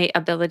think my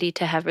ability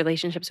to have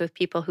relationships with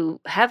people who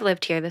have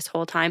lived here this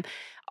whole time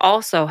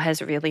also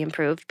has really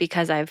improved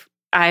because I've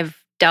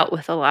dealt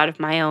with a lot of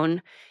my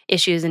own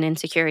issues and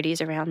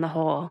insecurities around the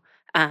whole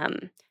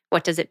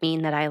what does it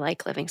mean that I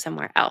like living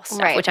somewhere else stuff,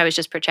 Right. which I was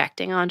just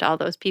projecting onto all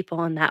those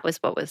people, and that was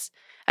what was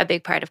a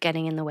big part of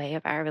getting in the way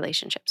of our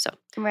relationship. So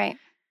Right.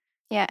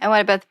 Yeah. And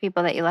what about the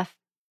people that you left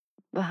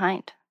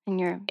behind in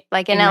your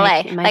in in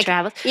LA? my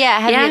travels. Yeah.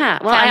 Have you Yeah.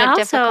 Well, found I it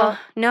also difficult?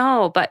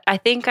 no, but I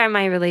think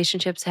my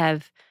relationships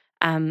have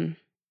um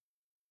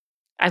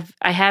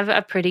I have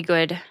a pretty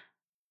good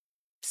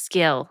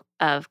skill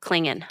of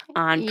clinging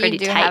on You pretty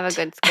do tight. have a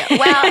good skill.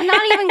 Well,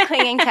 not even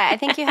clinging tight. I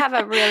think you have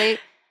a really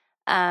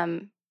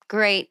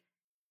great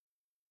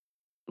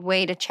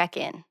way to check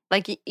in.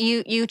 Like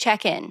you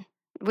check in,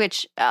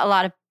 which a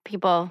lot of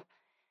people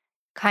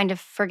kind of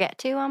forget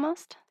to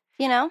almost.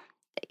 You know,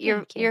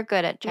 Thank you. you're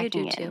good at You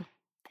checking do in. too.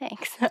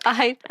 Thanks.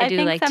 I do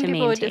think like some to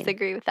people would maintain.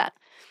 disagree with that.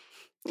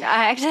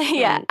 I actually,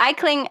 yeah, Um, I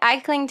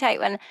cling tight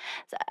when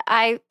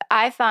I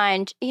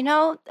find,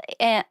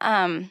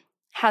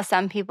 how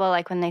some people,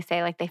 like when they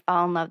say like they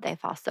fall in love, they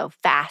fall so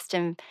fast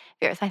and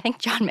fierce. I think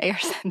John Mayer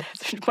said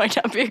this, which might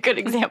not be a good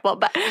example,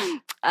 but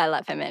I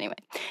love him anyway.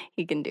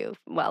 He can do,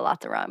 well,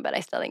 lots of wrong, but I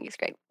still think he's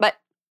great. But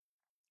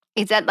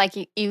he said like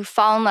you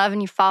fall in love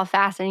and you fall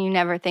fast and you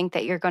never think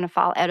that you're going to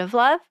fall out of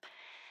love.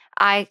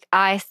 I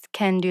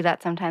can do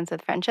that sometimes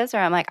with friendships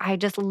where I'm like, I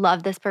just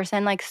love this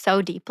person like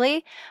so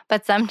deeply.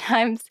 But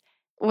sometimes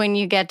when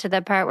you get to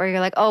the part where you're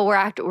like, oh,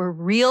 we're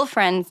real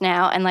friends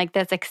now, and like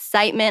this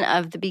excitement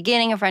of the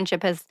beginning of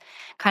friendship has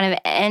kind of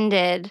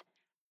ended.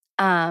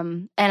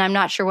 And I'm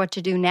not sure what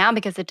to do now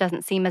because it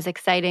doesn't seem as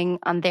exciting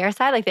on their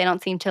side. Like they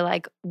don't seem to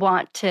like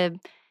want to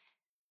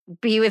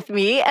be with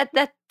me at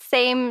that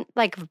same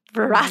like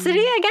veracity,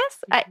 I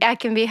guess. I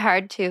can be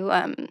hard to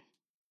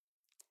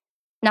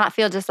not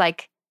feel just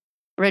like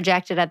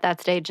rejected at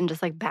that stage and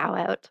just like bow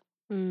out,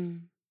 mm,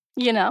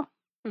 you know?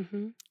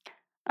 hmm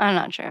I'm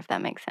not sure if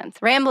that makes sense.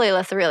 Rambly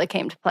Alyssa really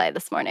came to play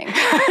this morning.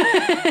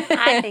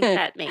 I think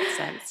that makes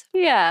sense.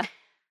 Yeah.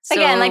 So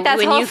Again, like that's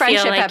when whole you feel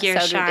friendship like you're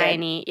episode we did.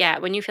 shiny,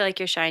 when you feel like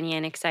you're shiny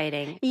and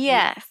exciting,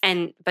 Yes.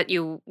 but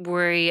you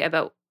worry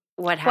about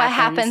what What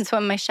happens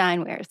when my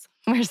shine wears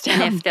and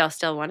down? if they'll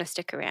still want to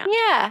stick around.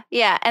 Yeah,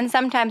 yeah. And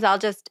sometimes I'll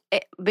just,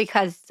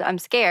 because I'm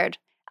scared,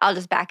 I'll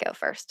just back out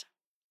first.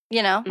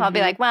 You know, I'll be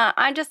Mhm. like, well,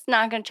 I'm just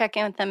not going to check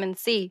in with them and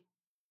see.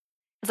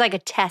 It's like a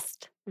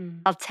test.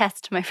 Mm. I'll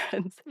test my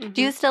friends. Do Mhm.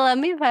 you still love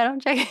me if I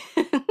don't check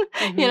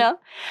in? You know?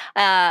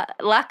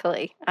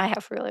 Luckily, I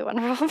have really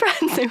wonderful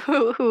friends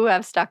who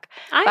have stuck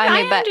by me.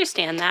 I But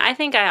understand that. I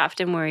think I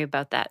often worry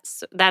about that.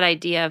 That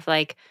idea of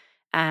like,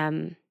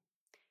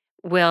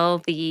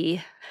 will the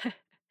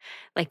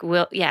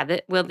will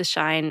the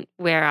shine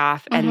wear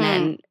off, and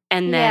Mhm.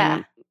 then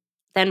Yeah.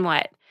 then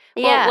what?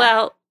 Yeah.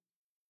 Well,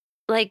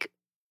 like,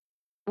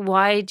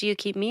 why do you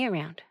keep me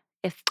around?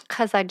 If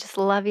Because I just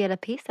love you to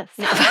pieces.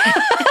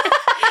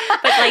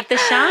 but like the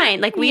shine,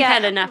 like we've Yeah.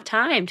 had enough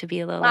time to be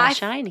a little less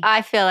shiny.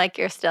 I feel like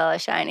you're still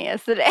as shiny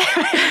as today.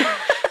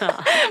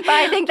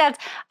 But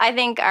I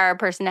think our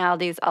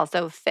personalities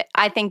also fit.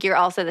 I think you're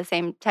also the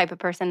same type of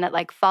person that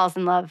like falls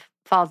in love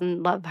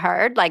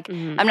hard. Like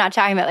Mhm. I'm not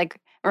talking about like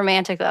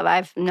romantic love, I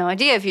have no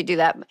idea if you do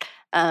that.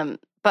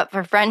 But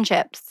for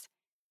friendships,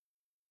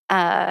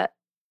 uh,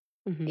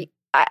 Mhm.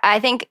 I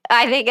think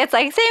it's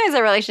like same as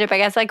a relationship, I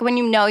guess. Like when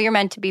you know you're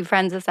meant to be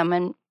friends with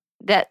someone,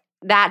 that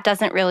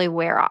doesn't really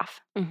wear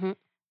off. Mhm.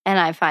 And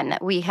I find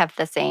that we have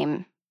the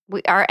same.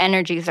 Our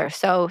energies are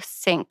so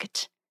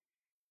synced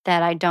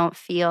that I don't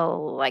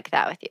feel like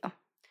that with you,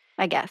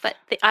 I guess. But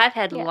I've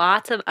had Yeah.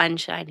 lots of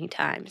unshiny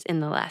times in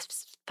the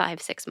last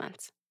 5-6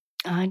 months.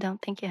 I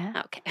don't think you have.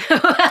 Okay.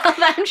 Well,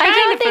 I'm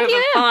trying to prove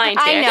a point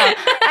here.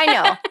 I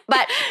know.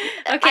 But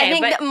Okay, I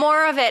think but that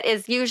more of it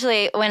is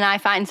usually when I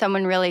find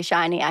someone really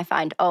shiny, I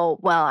find, oh,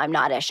 well, I'm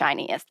not as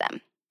shiny as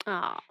them.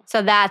 oh,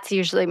 So that's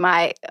usually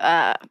my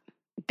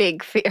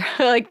big fear.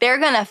 Like they're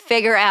going to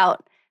figure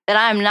out that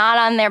I'm not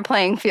on their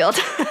playing field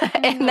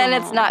and then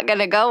it's No. not going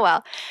to go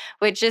well,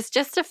 which is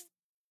just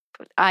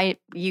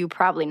you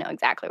probably know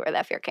exactly where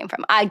that fear came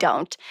from. I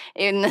don't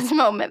in this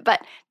moment,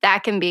 but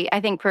that can be,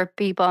 I think for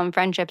people in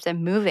friendships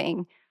and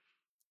moving,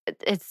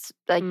 it's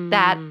like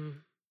that. Mm.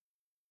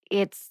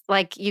 It's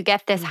like you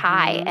get this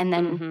high, Mhm, and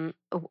then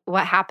mhm.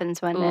 what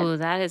happens when Ooh,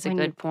 that is a when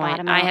good you point.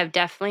 bottom I out? have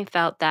definitely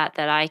felt that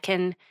I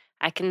can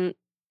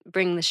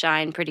bring the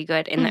shine pretty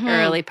good in the Mhm.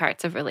 early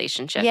parts of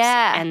relationships.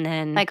 Yeah. And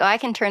then Like, oh, I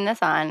can turn this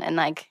on, and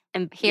like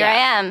here I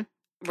yeah, am.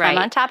 right. I'm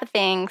on top of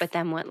things. But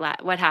then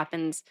what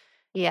happens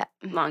Yeah.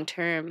 long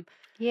term?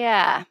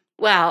 Yeah.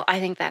 Well,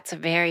 I think that's a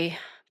very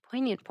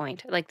poignant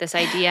point. Like this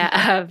idea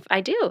of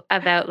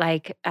about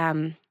like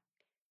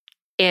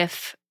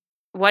if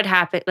what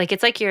happened, like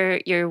it's like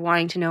you're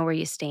wanting to know where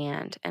you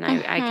stand, and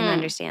I can Mhm.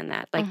 understand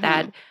that, like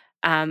that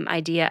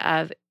idea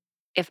of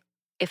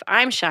if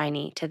I'm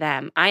shiny to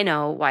them, I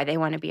know why they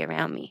want to be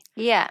around me.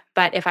 Yeah.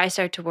 But if I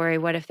start to worry,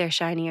 what if they're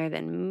shinier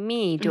than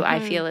me? Do I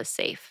feel as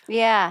safe?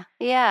 Yeah.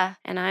 Yeah.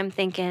 And I'm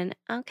thinking,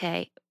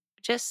 okay,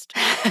 just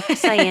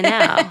so you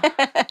know,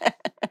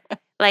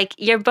 like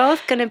you're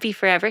both going to be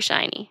forever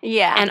shiny.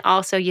 Yeah. And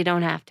also you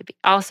don't have to be.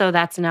 Also,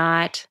 that's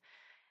not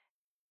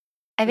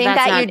I think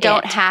that you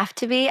don't it. have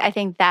to be. I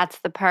think that's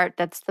the part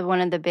that's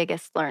one of the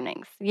biggest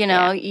learnings. You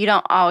know, you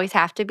don't always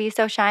have to be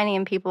so shiny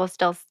and people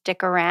still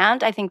stick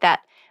around. I think that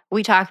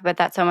we talk about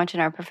that so much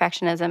in our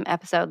perfectionism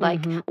episode.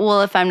 Like, Mhm.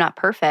 well, if I'm not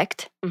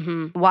perfect,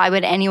 Mhm. why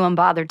would anyone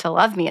bother to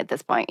love me at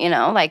this point? You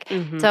know, like,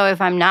 Mhm. so if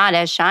I'm not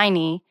as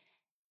shiny,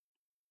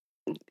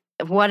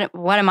 what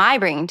am I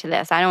bringing to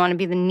this? I don't want to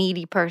be the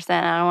needy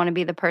person. I don't want to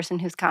be the person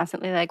who's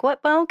constantly like, what?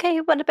 Well,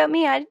 okay, what about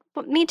me?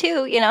 Me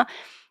too. You know,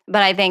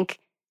 but I think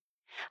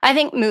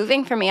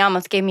moving for me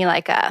almost gave me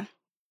like an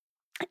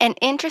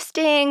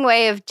interesting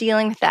way of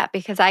dealing with that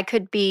because I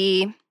could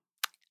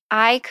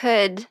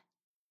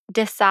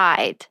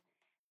decide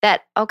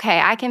that okay,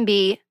 I can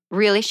be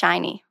really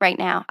shiny right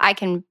now. I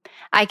can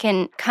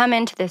come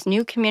into this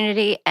new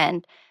community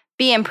and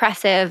be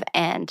impressive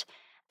and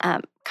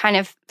kind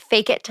of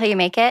fake it till you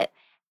make it.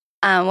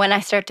 When I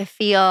start to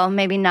feel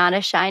maybe not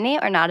as shiny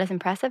or not as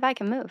impressive, I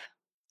can move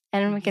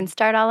and we can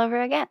start all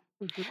over again.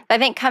 Mhm. I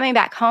think coming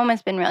back home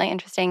has been really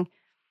interesting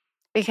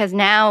because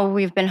now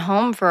we've been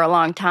home for a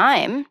long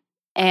time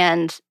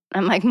and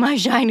I'm like, my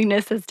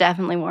shininess has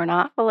definitely worn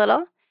off a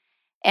little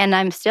and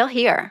I'm still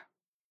here.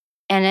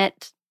 And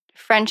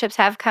friendships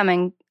have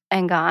come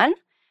and gone,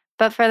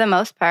 but for the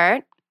most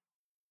part,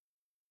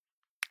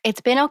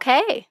 it's been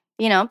okay.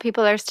 You know,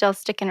 people are still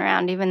sticking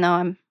around, even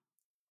though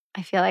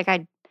I feel like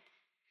I'm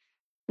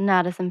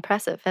not as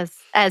impressive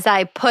as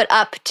I put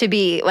up to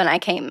be when I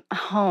came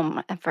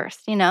home at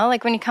first. You know,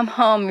 like when you come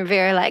home, you're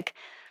very like,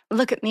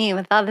 look at me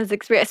with all this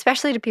experience,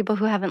 especially to people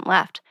who haven't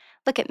left.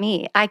 Look at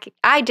me.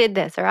 I did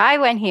this, or I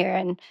went here,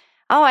 and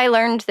oh, I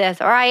learned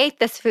this, or I ate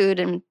this food,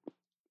 and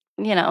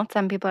you know,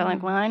 some people are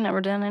like, well, I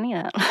never done any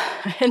of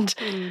that,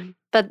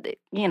 but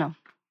you know,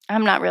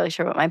 I'm not really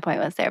sure what my point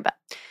was there, but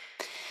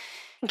I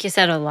think you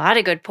said a lot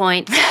of good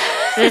points.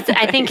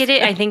 I think it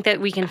is. I think that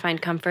we can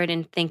find comfort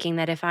in thinking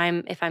that if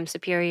I'm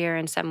superior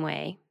in some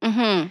way,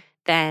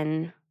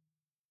 then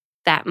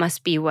that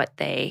must be what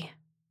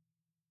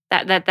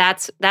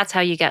that's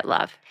how you get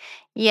love.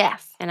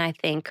 Yes. And I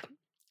think,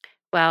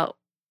 well,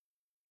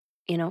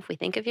 you know, if we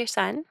think of your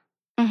son,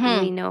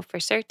 we know for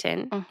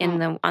certain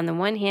on the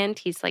one hand,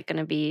 he's like going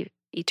to be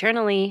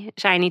eternally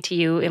shiny to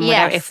you in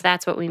whatever, if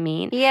that's what we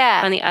mean.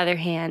 Yeah. On the other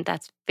hand,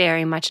 that's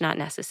very much not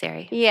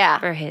necessary. Yeah.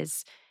 For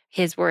his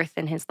worth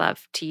and his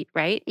love to you,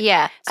 right?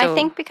 Yeah. So, I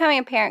think becoming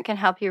a parent can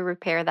help you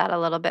repair that a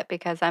little bit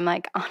because I'm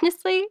like,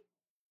 honestly,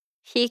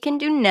 he can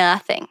do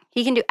nothing.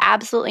 He can do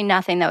absolutely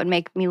nothing that would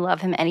make me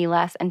love him any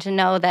less. And to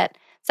know that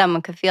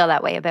someone could feel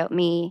that way about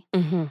me,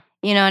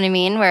 you know what I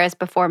mean? Whereas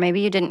before,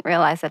 maybe you didn't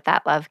realize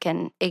that love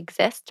can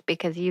exist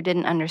because you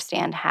didn't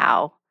understand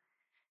how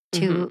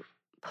to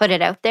put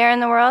it out there in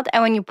the world.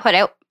 And when you put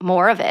out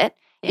more of it,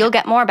 you'll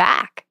get more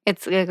back.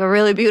 It's like a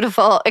really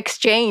beautiful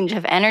exchange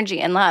of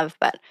energy and love.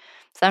 But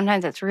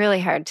sometimes it's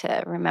really hard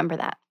to remember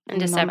that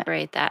and to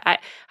separate that.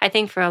 I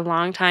think for a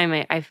long time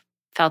I've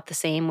felt the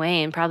same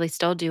way and probably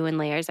still do in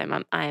layers.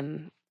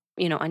 I'm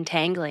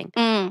untangling.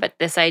 Mm. But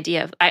this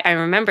idea of, I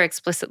remember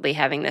explicitly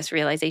having this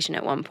realization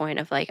at one point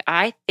of like,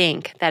 I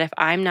think that if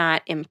I'm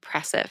not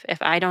impressive,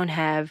 if I don't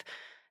have,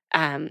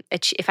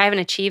 if I haven't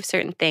achieved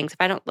certain things, if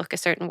I don't look a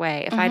certain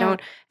way, if I Mhm.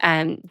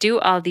 don't do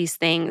all these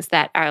things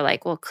that are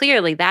like, well,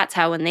 clearly that's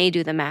how when they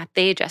do the math,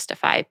 they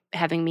justify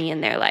having me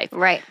in their life.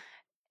 Right.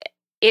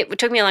 It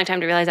took me a long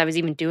time to realize I was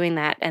even doing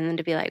that, and then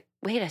to be like,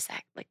 wait a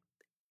sec, like,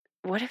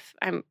 what if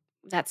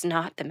that's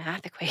not the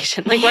math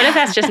equation? Like, what if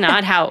that's just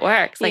not how it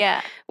works? Like,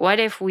 Yeah. what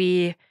if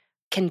we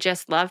can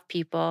just love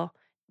people?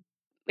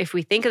 If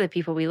we think of the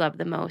people we love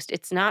the most,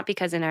 it's not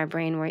because in our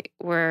brain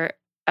we're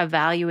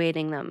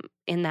evaluating them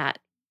in that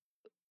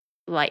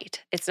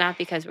light. It's not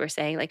because we're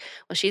saying like,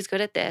 well, she's good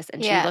at this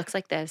and she Yeah. looks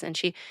like this and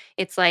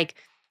it's like,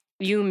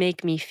 you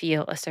make me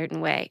feel a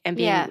certain way, and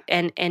Yeah.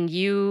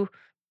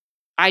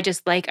 I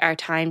just like our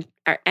time,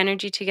 our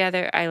energy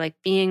together. I like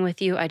being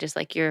with you. I just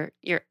like your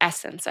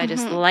essence. I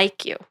just Mhm.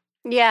 like you.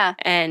 Yeah.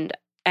 And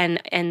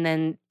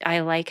then I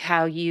like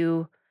how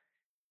you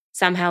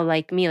somehow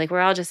like me. Like,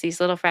 we're all just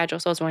these little fragile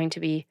souls wanting to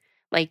be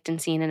liked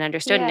and seen and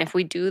understood. And Yeah. if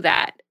we do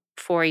that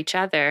for each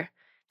other,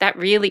 that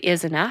really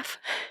is enough.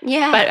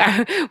 Yeah.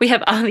 But we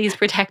have all these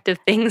protective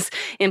things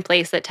in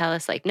place that tell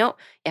us like, no,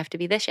 you have to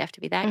be this, you have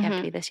to be that, you have to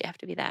Mhm. be this, you have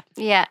to be that.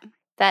 Yeah.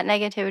 That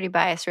negativity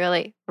bias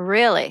really,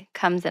 really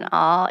comes in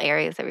all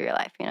areas of your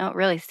life. It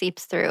really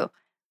seeps through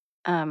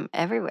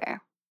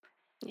everywhere.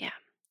 Yeah.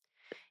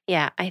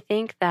 Yeah. I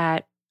think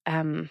that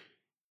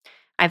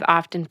I've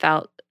often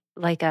felt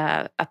like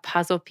a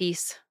puzzle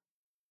piece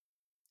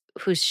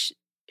whose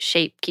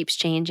shape keeps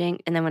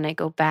changing. And then when I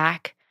go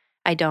back,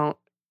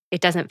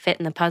 it doesn't fit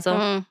in the puzzle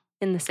Mm.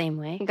 in the same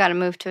way. You got to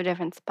move to a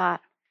different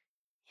spot.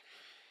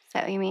 Is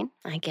that what you mean?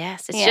 I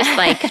guess it's Yeah. just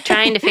like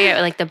trying to figure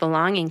out like the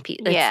belonging piece.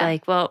 It's Yeah.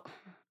 like, well,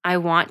 I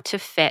want to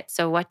fit.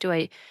 So what do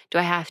I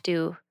have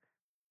to,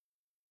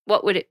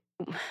 what would it,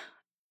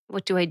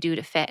 what do I do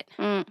to fit?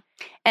 Mm.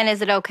 And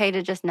is it okay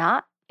to just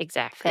not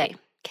Exactly. fit?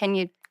 Can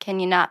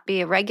you not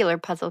be a regular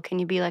puzzle? Can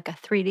you be like a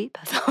 3D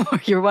puzzle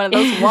where you're one of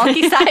those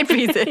wonky side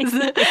pieces?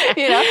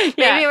 Maybe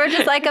Yeah. we're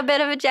just like a bit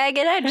of a jagged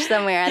edge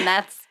somewhere, and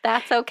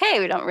that's okay.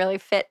 We don't really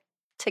fit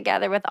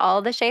together with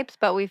all the shapes,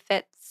 but we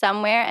fit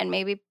somewhere, and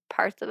maybe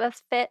parts of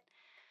us fit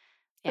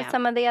with Yeah.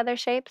 some of the other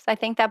shapes. I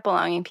think that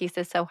belonging piece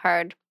is so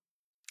hard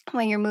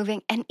when you're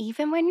moving, and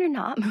even when you're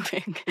not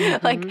moving.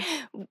 Like,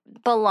 Mhm.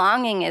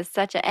 belonging is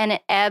and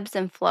it ebbs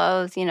and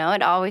flows.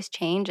 It always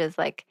changes.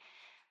 Like,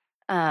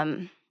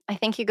 I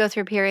think you go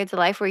through periods of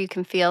life where you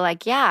can feel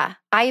like, yeah,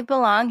 I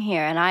belong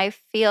here and I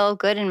feel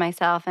good in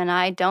myself and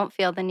I don't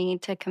feel the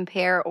need to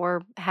compare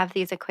or have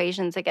these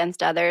equations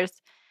against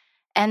others.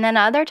 And then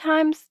other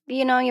times,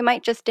 you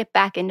might just dip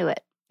back into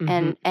it,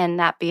 Mhm. and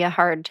that be a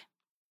hard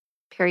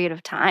period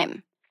of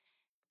time.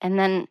 And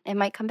then it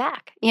might come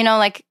back.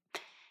 Like,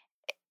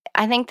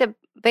 I think the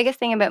biggest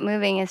thing about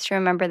moving is to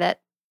remember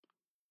that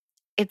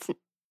it's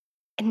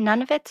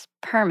none of it's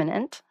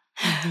permanent.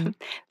 Mhm.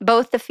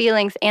 Both the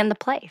feelings and the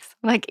place.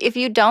 Like, if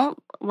you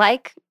don't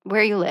like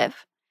where you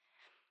live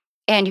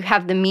and you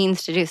have the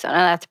means to do so, now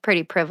that's a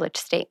pretty privileged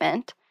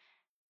statement.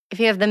 If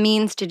you have the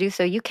means to do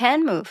so, you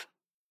can move.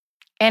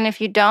 And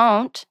if you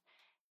don't,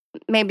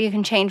 maybe you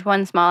can change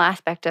one small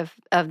aspect of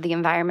the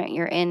environment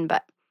you're in,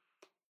 but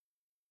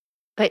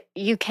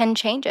you can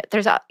change it.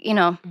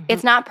 Mhm.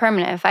 It's not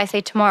permanent. If I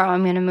say tomorrow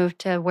I'm going to move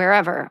to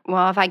wherever,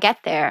 well, if I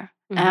get there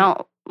and I Mhm.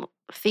 don't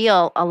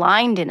feel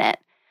aligned in it,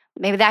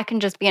 maybe that can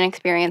just be an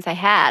experience I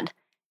had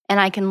and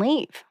I can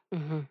leave.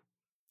 Mhm.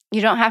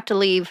 You don't have to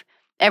leave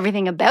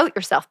everything about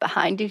yourself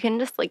behind. You can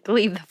just like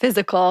leave the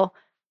physical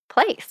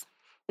place.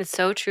 It's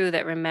so true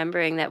that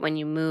remembering that when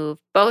you move,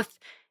 both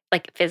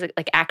like physically,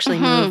 like actually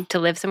Mhm. move to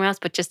live somewhere else,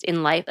 but just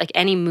in life, like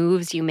any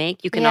moves you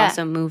make, you can Yeah.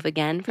 also move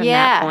again from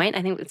Yeah. that point.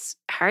 I think it's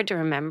hard to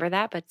remember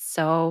that, but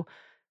so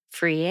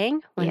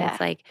freeing when Yeah. it's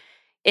like,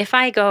 if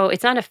I go,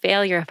 it's not a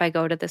failure if I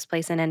go to this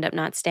place and end up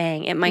not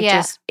staying. It might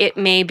Yeah. it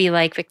may be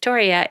like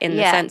Victoria in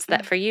the Yeah. sense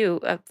that for you,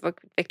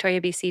 Victoria,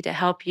 BC, to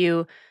help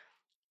you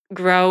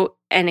grow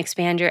and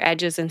expand your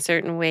edges in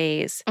certain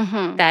ways,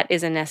 Mhm. that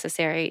is a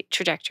necessary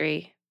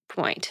trajectory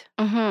point.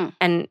 Mhm.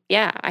 And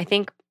yeah,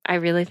 I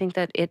really think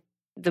that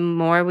the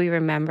more we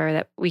remember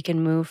that we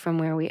can move from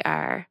where we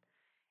are,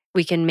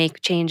 we can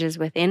make changes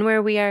within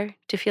where we are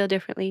to feel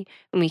differently,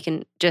 and we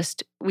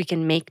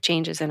can make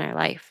changes in our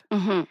life.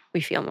 Mhm.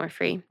 We feel more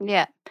free.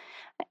 Yeah.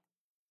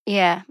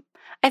 Yeah.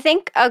 I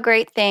think a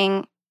great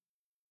thing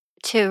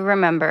to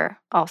remember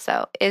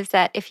also is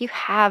that if you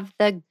have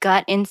the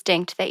gut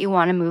instinct that you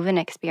want to move and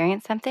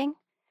experience something,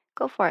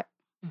 go for it.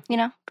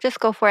 Mhm. Just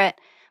go for it.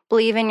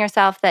 Believe in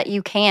yourself that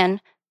you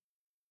can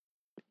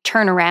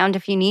turn around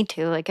if you need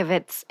to. Like, if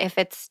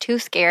it's too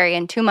scary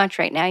and too much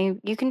right now,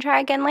 you can try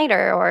again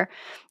later, or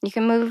you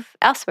can move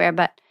elsewhere.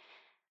 But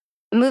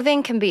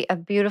moving can be a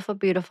beautiful,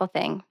 beautiful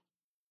thing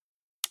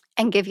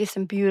and give you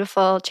some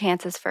beautiful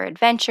chances for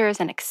adventures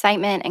and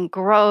excitement and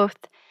growth.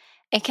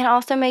 It can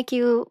also make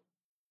you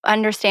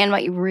understand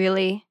what you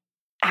really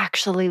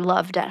actually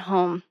loved at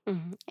home,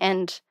 Mhm.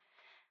 and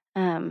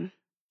um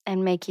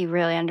and make you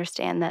really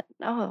understand that,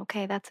 oh,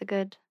 okay, that's a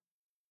good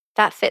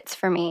that fits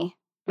for me.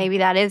 Maybe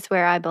that is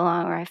where I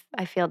belong, or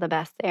I feel the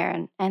best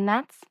there. And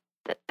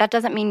that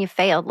doesn't mean you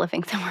failed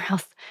living somewhere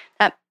else.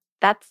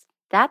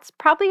 That's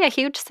probably a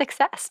huge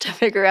success to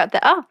figure out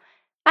that, oh,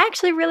 I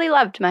actually really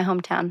loved my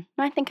hometown, and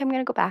I think I'm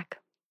going to go back.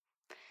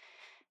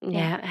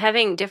 Yeah,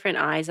 having different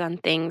eyes on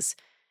things,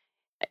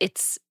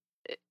 it's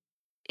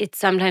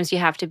sometimes you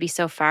have to be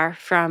so far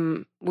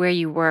from where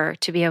you were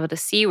to be able to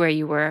see where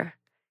you were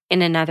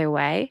in another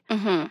way.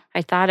 Mm-hmm.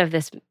 I thought of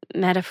this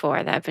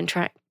metaphor that I've been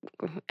trying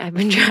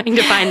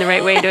to find the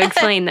right way to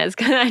explain this,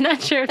 because I'm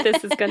not sure if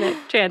this is going to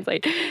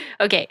translate.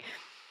 Okay.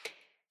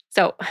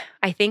 So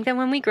I think that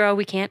when we grow,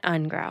 we can't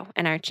ungrow,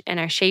 and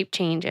our shape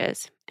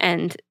changes.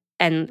 And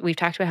we've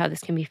talked about how this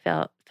can be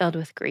filled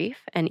with grief.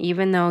 And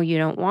even though you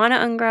don't want to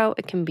ungrow,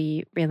 it can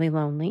be really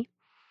lonely.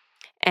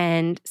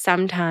 And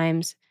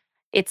sometimes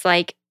it's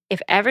like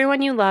if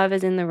everyone you love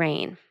is in the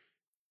rain,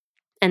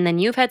 and then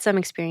you've had some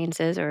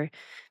experiences, or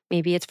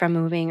maybe it's from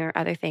moving or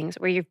other things,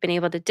 where you've been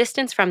able to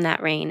distance from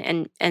that rain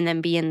and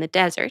then be in the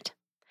desert,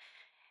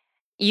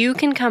 you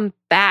can come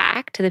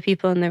back to the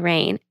people in the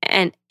rain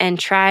and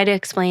try to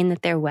explain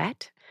that they're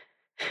wet.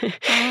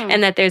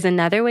 And that there's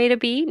another way to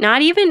be.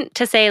 Not even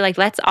to say, like,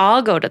 let's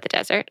all go to the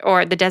desert,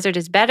 or the desert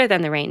is better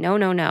than the rain.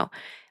 No.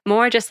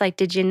 More just like,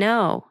 did you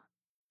know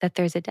that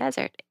there's a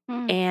desert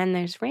and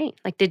there's rain?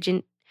 Like, did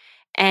you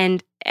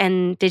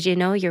did you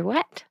know you're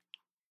wet?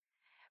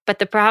 But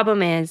the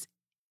problem is,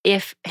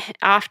 if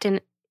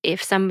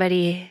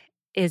somebody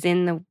is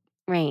in the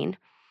rain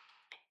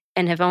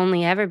and have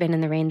only ever been in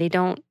the rain, they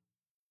don't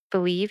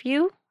believe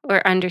you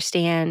or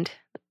understand.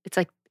 It's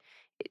like,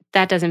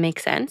 that doesn't make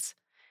sense.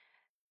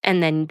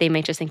 And then they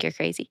may just think you're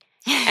crazy.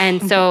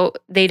 And so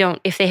they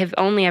don't, if they have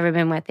only ever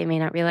been wet, they may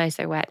not realize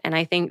they're wet. And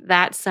I think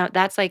that's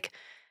like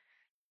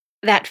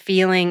that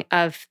feeling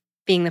of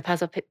being the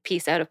puzzle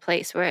piece out of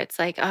place, where it's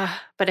like,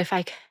 but if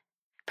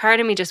part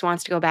of me just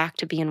wants to go back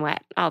to being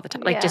wet all the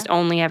time, like just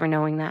only ever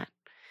knowing that.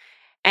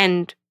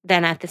 And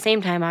then at the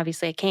same time,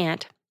 obviously I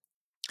can't.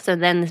 So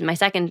then my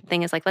second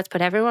thing is like, let's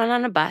put everyone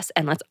on a bus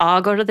and let's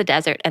all go to the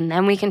desert, and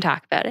then we can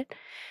talk about it.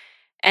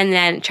 And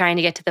then trying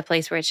to get to the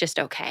place where it's just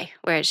okay,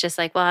 where it's just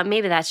like, well,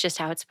 maybe that's just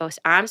how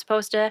I'm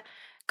supposed to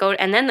go.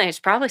 And then there's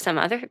probably some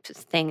other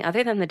thing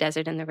other than the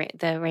desert and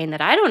the rain that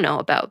I don't know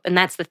about. And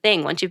that's the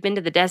thing. Once you've been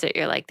to the desert,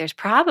 you're like, there's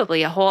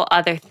probably a whole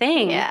other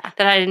thing that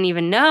I didn't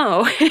even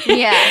know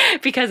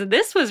because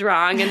this was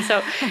wrong. And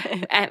so,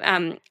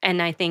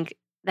 and I think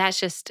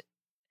that's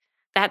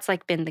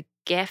like been the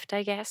gift,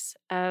 I guess,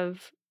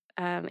 of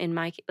in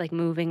my, like,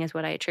 moving is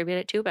what I attribute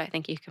it to. But I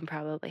think you can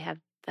probably have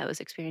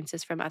those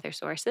experiences from other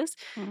sources.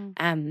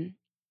 And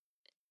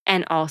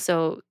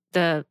also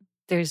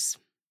there's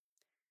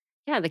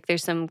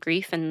some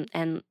grief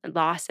and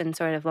loss and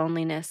sort of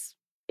loneliness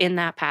in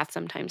that path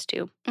sometimes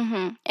too.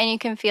 And you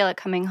can feel it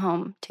coming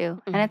home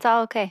too. And it's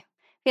all okay.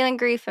 Feeling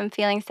grief and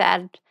feeling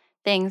sad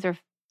things, or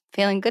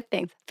feeling good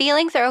things.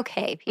 Feelings are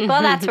okay, people.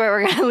 That's where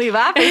we're going to leave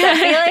off.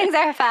 Feelings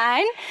are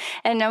fine.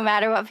 And no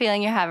matter what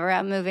feeling you have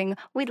around moving,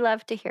 we'd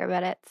love to hear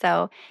about it.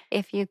 So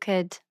if you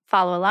could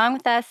follow along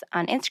with us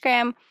on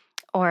Instagram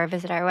or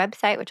visit our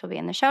website, which will be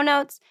in the show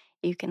notes,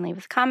 you can leave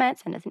us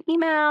comments, send us an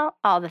email,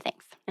 all the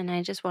things. And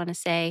I just want to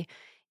say,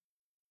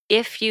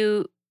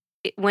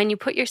 when you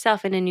put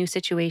yourself in a new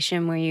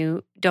situation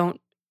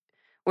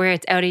where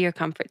it's out of your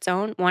comfort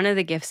zone, one of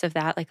the gifts of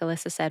that, like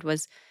Alyssa said,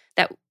 was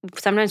that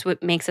sometimes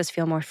what makes us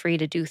feel more free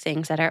to do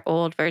things that our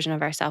old version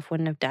of ourselves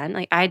wouldn't have done.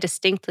 Like, I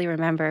distinctly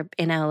remember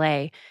in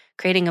LA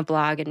creating a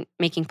blog and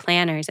making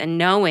planners and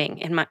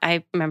knowing,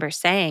 I remember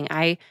saying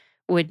I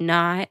would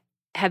not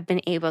have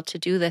been able to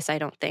do this, I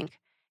don't think,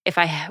 if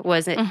I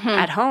wasn't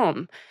at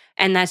home.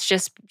 And that's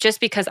just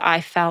because I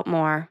felt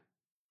more,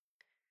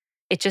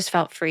 it just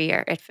felt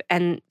freer.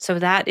 And so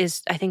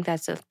I think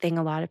that's a thing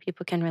a lot of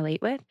people can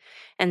relate with.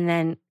 And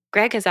then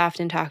Greg has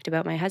often talked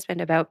about, my husband,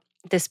 about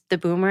the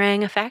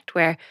boomerang effect,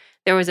 where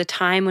there was a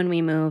time when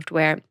we moved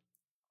where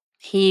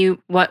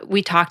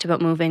we talked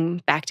about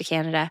moving back to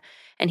Canada,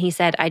 and he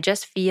said, I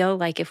just feel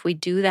like if we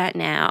do that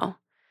now,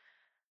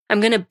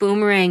 I'm going to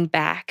boomerang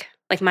back.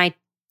 Like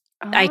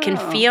I can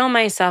feel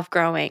myself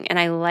growing, and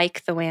I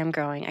like the way I'm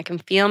growing. I can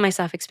feel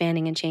myself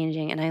expanding and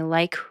changing, and I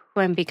like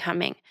who I'm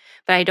becoming,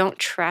 but I don't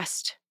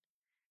trust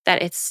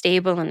that it's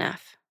stable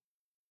enough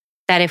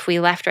that if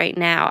we left right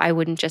now, I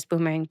wouldn't just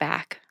boomerang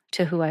back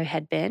to who I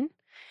had been.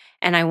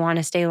 And I want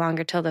to stay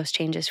longer till those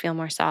changes feel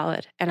more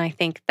solid. And I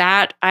think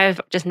that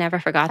I've just never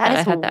forgot that.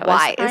 I thought that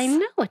wise. I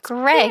know. It's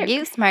Greg, weird.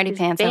 you smarty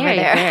pants very, over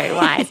there. Very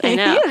wise. I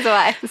know. He is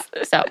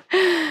wise. So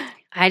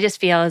I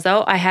just feel as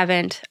though I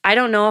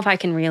don't know if I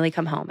can really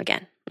come home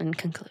again, in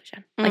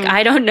conclusion. Like,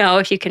 I don't know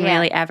if you can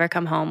really ever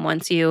come home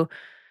once you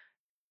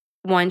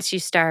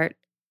start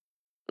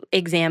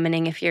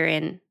examining if you're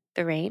in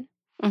the rain.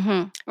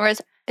 Or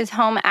is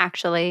home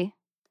actually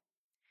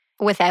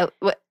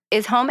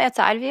is home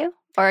outside of you?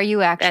 Or are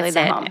you actually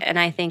the home? And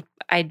I think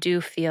I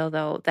do feel,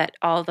 though, that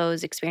all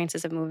those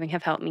experiences of moving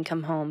have helped me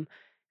come home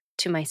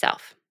to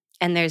myself.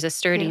 And there's a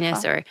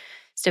sturdiness or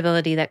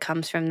stability that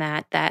comes from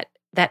that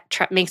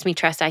makes me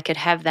trust I could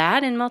have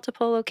that in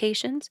multiple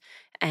locations.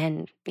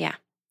 And yeah.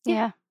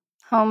 Yeah.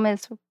 Home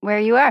is where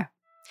you are.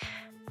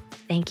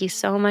 Thank you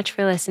so much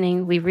for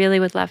listening. We really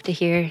would love to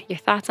hear your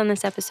thoughts on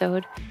this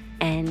episode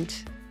and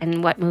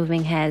what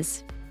moving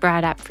has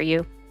brought up for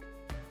you.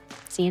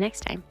 See you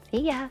next time.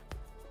 See ya.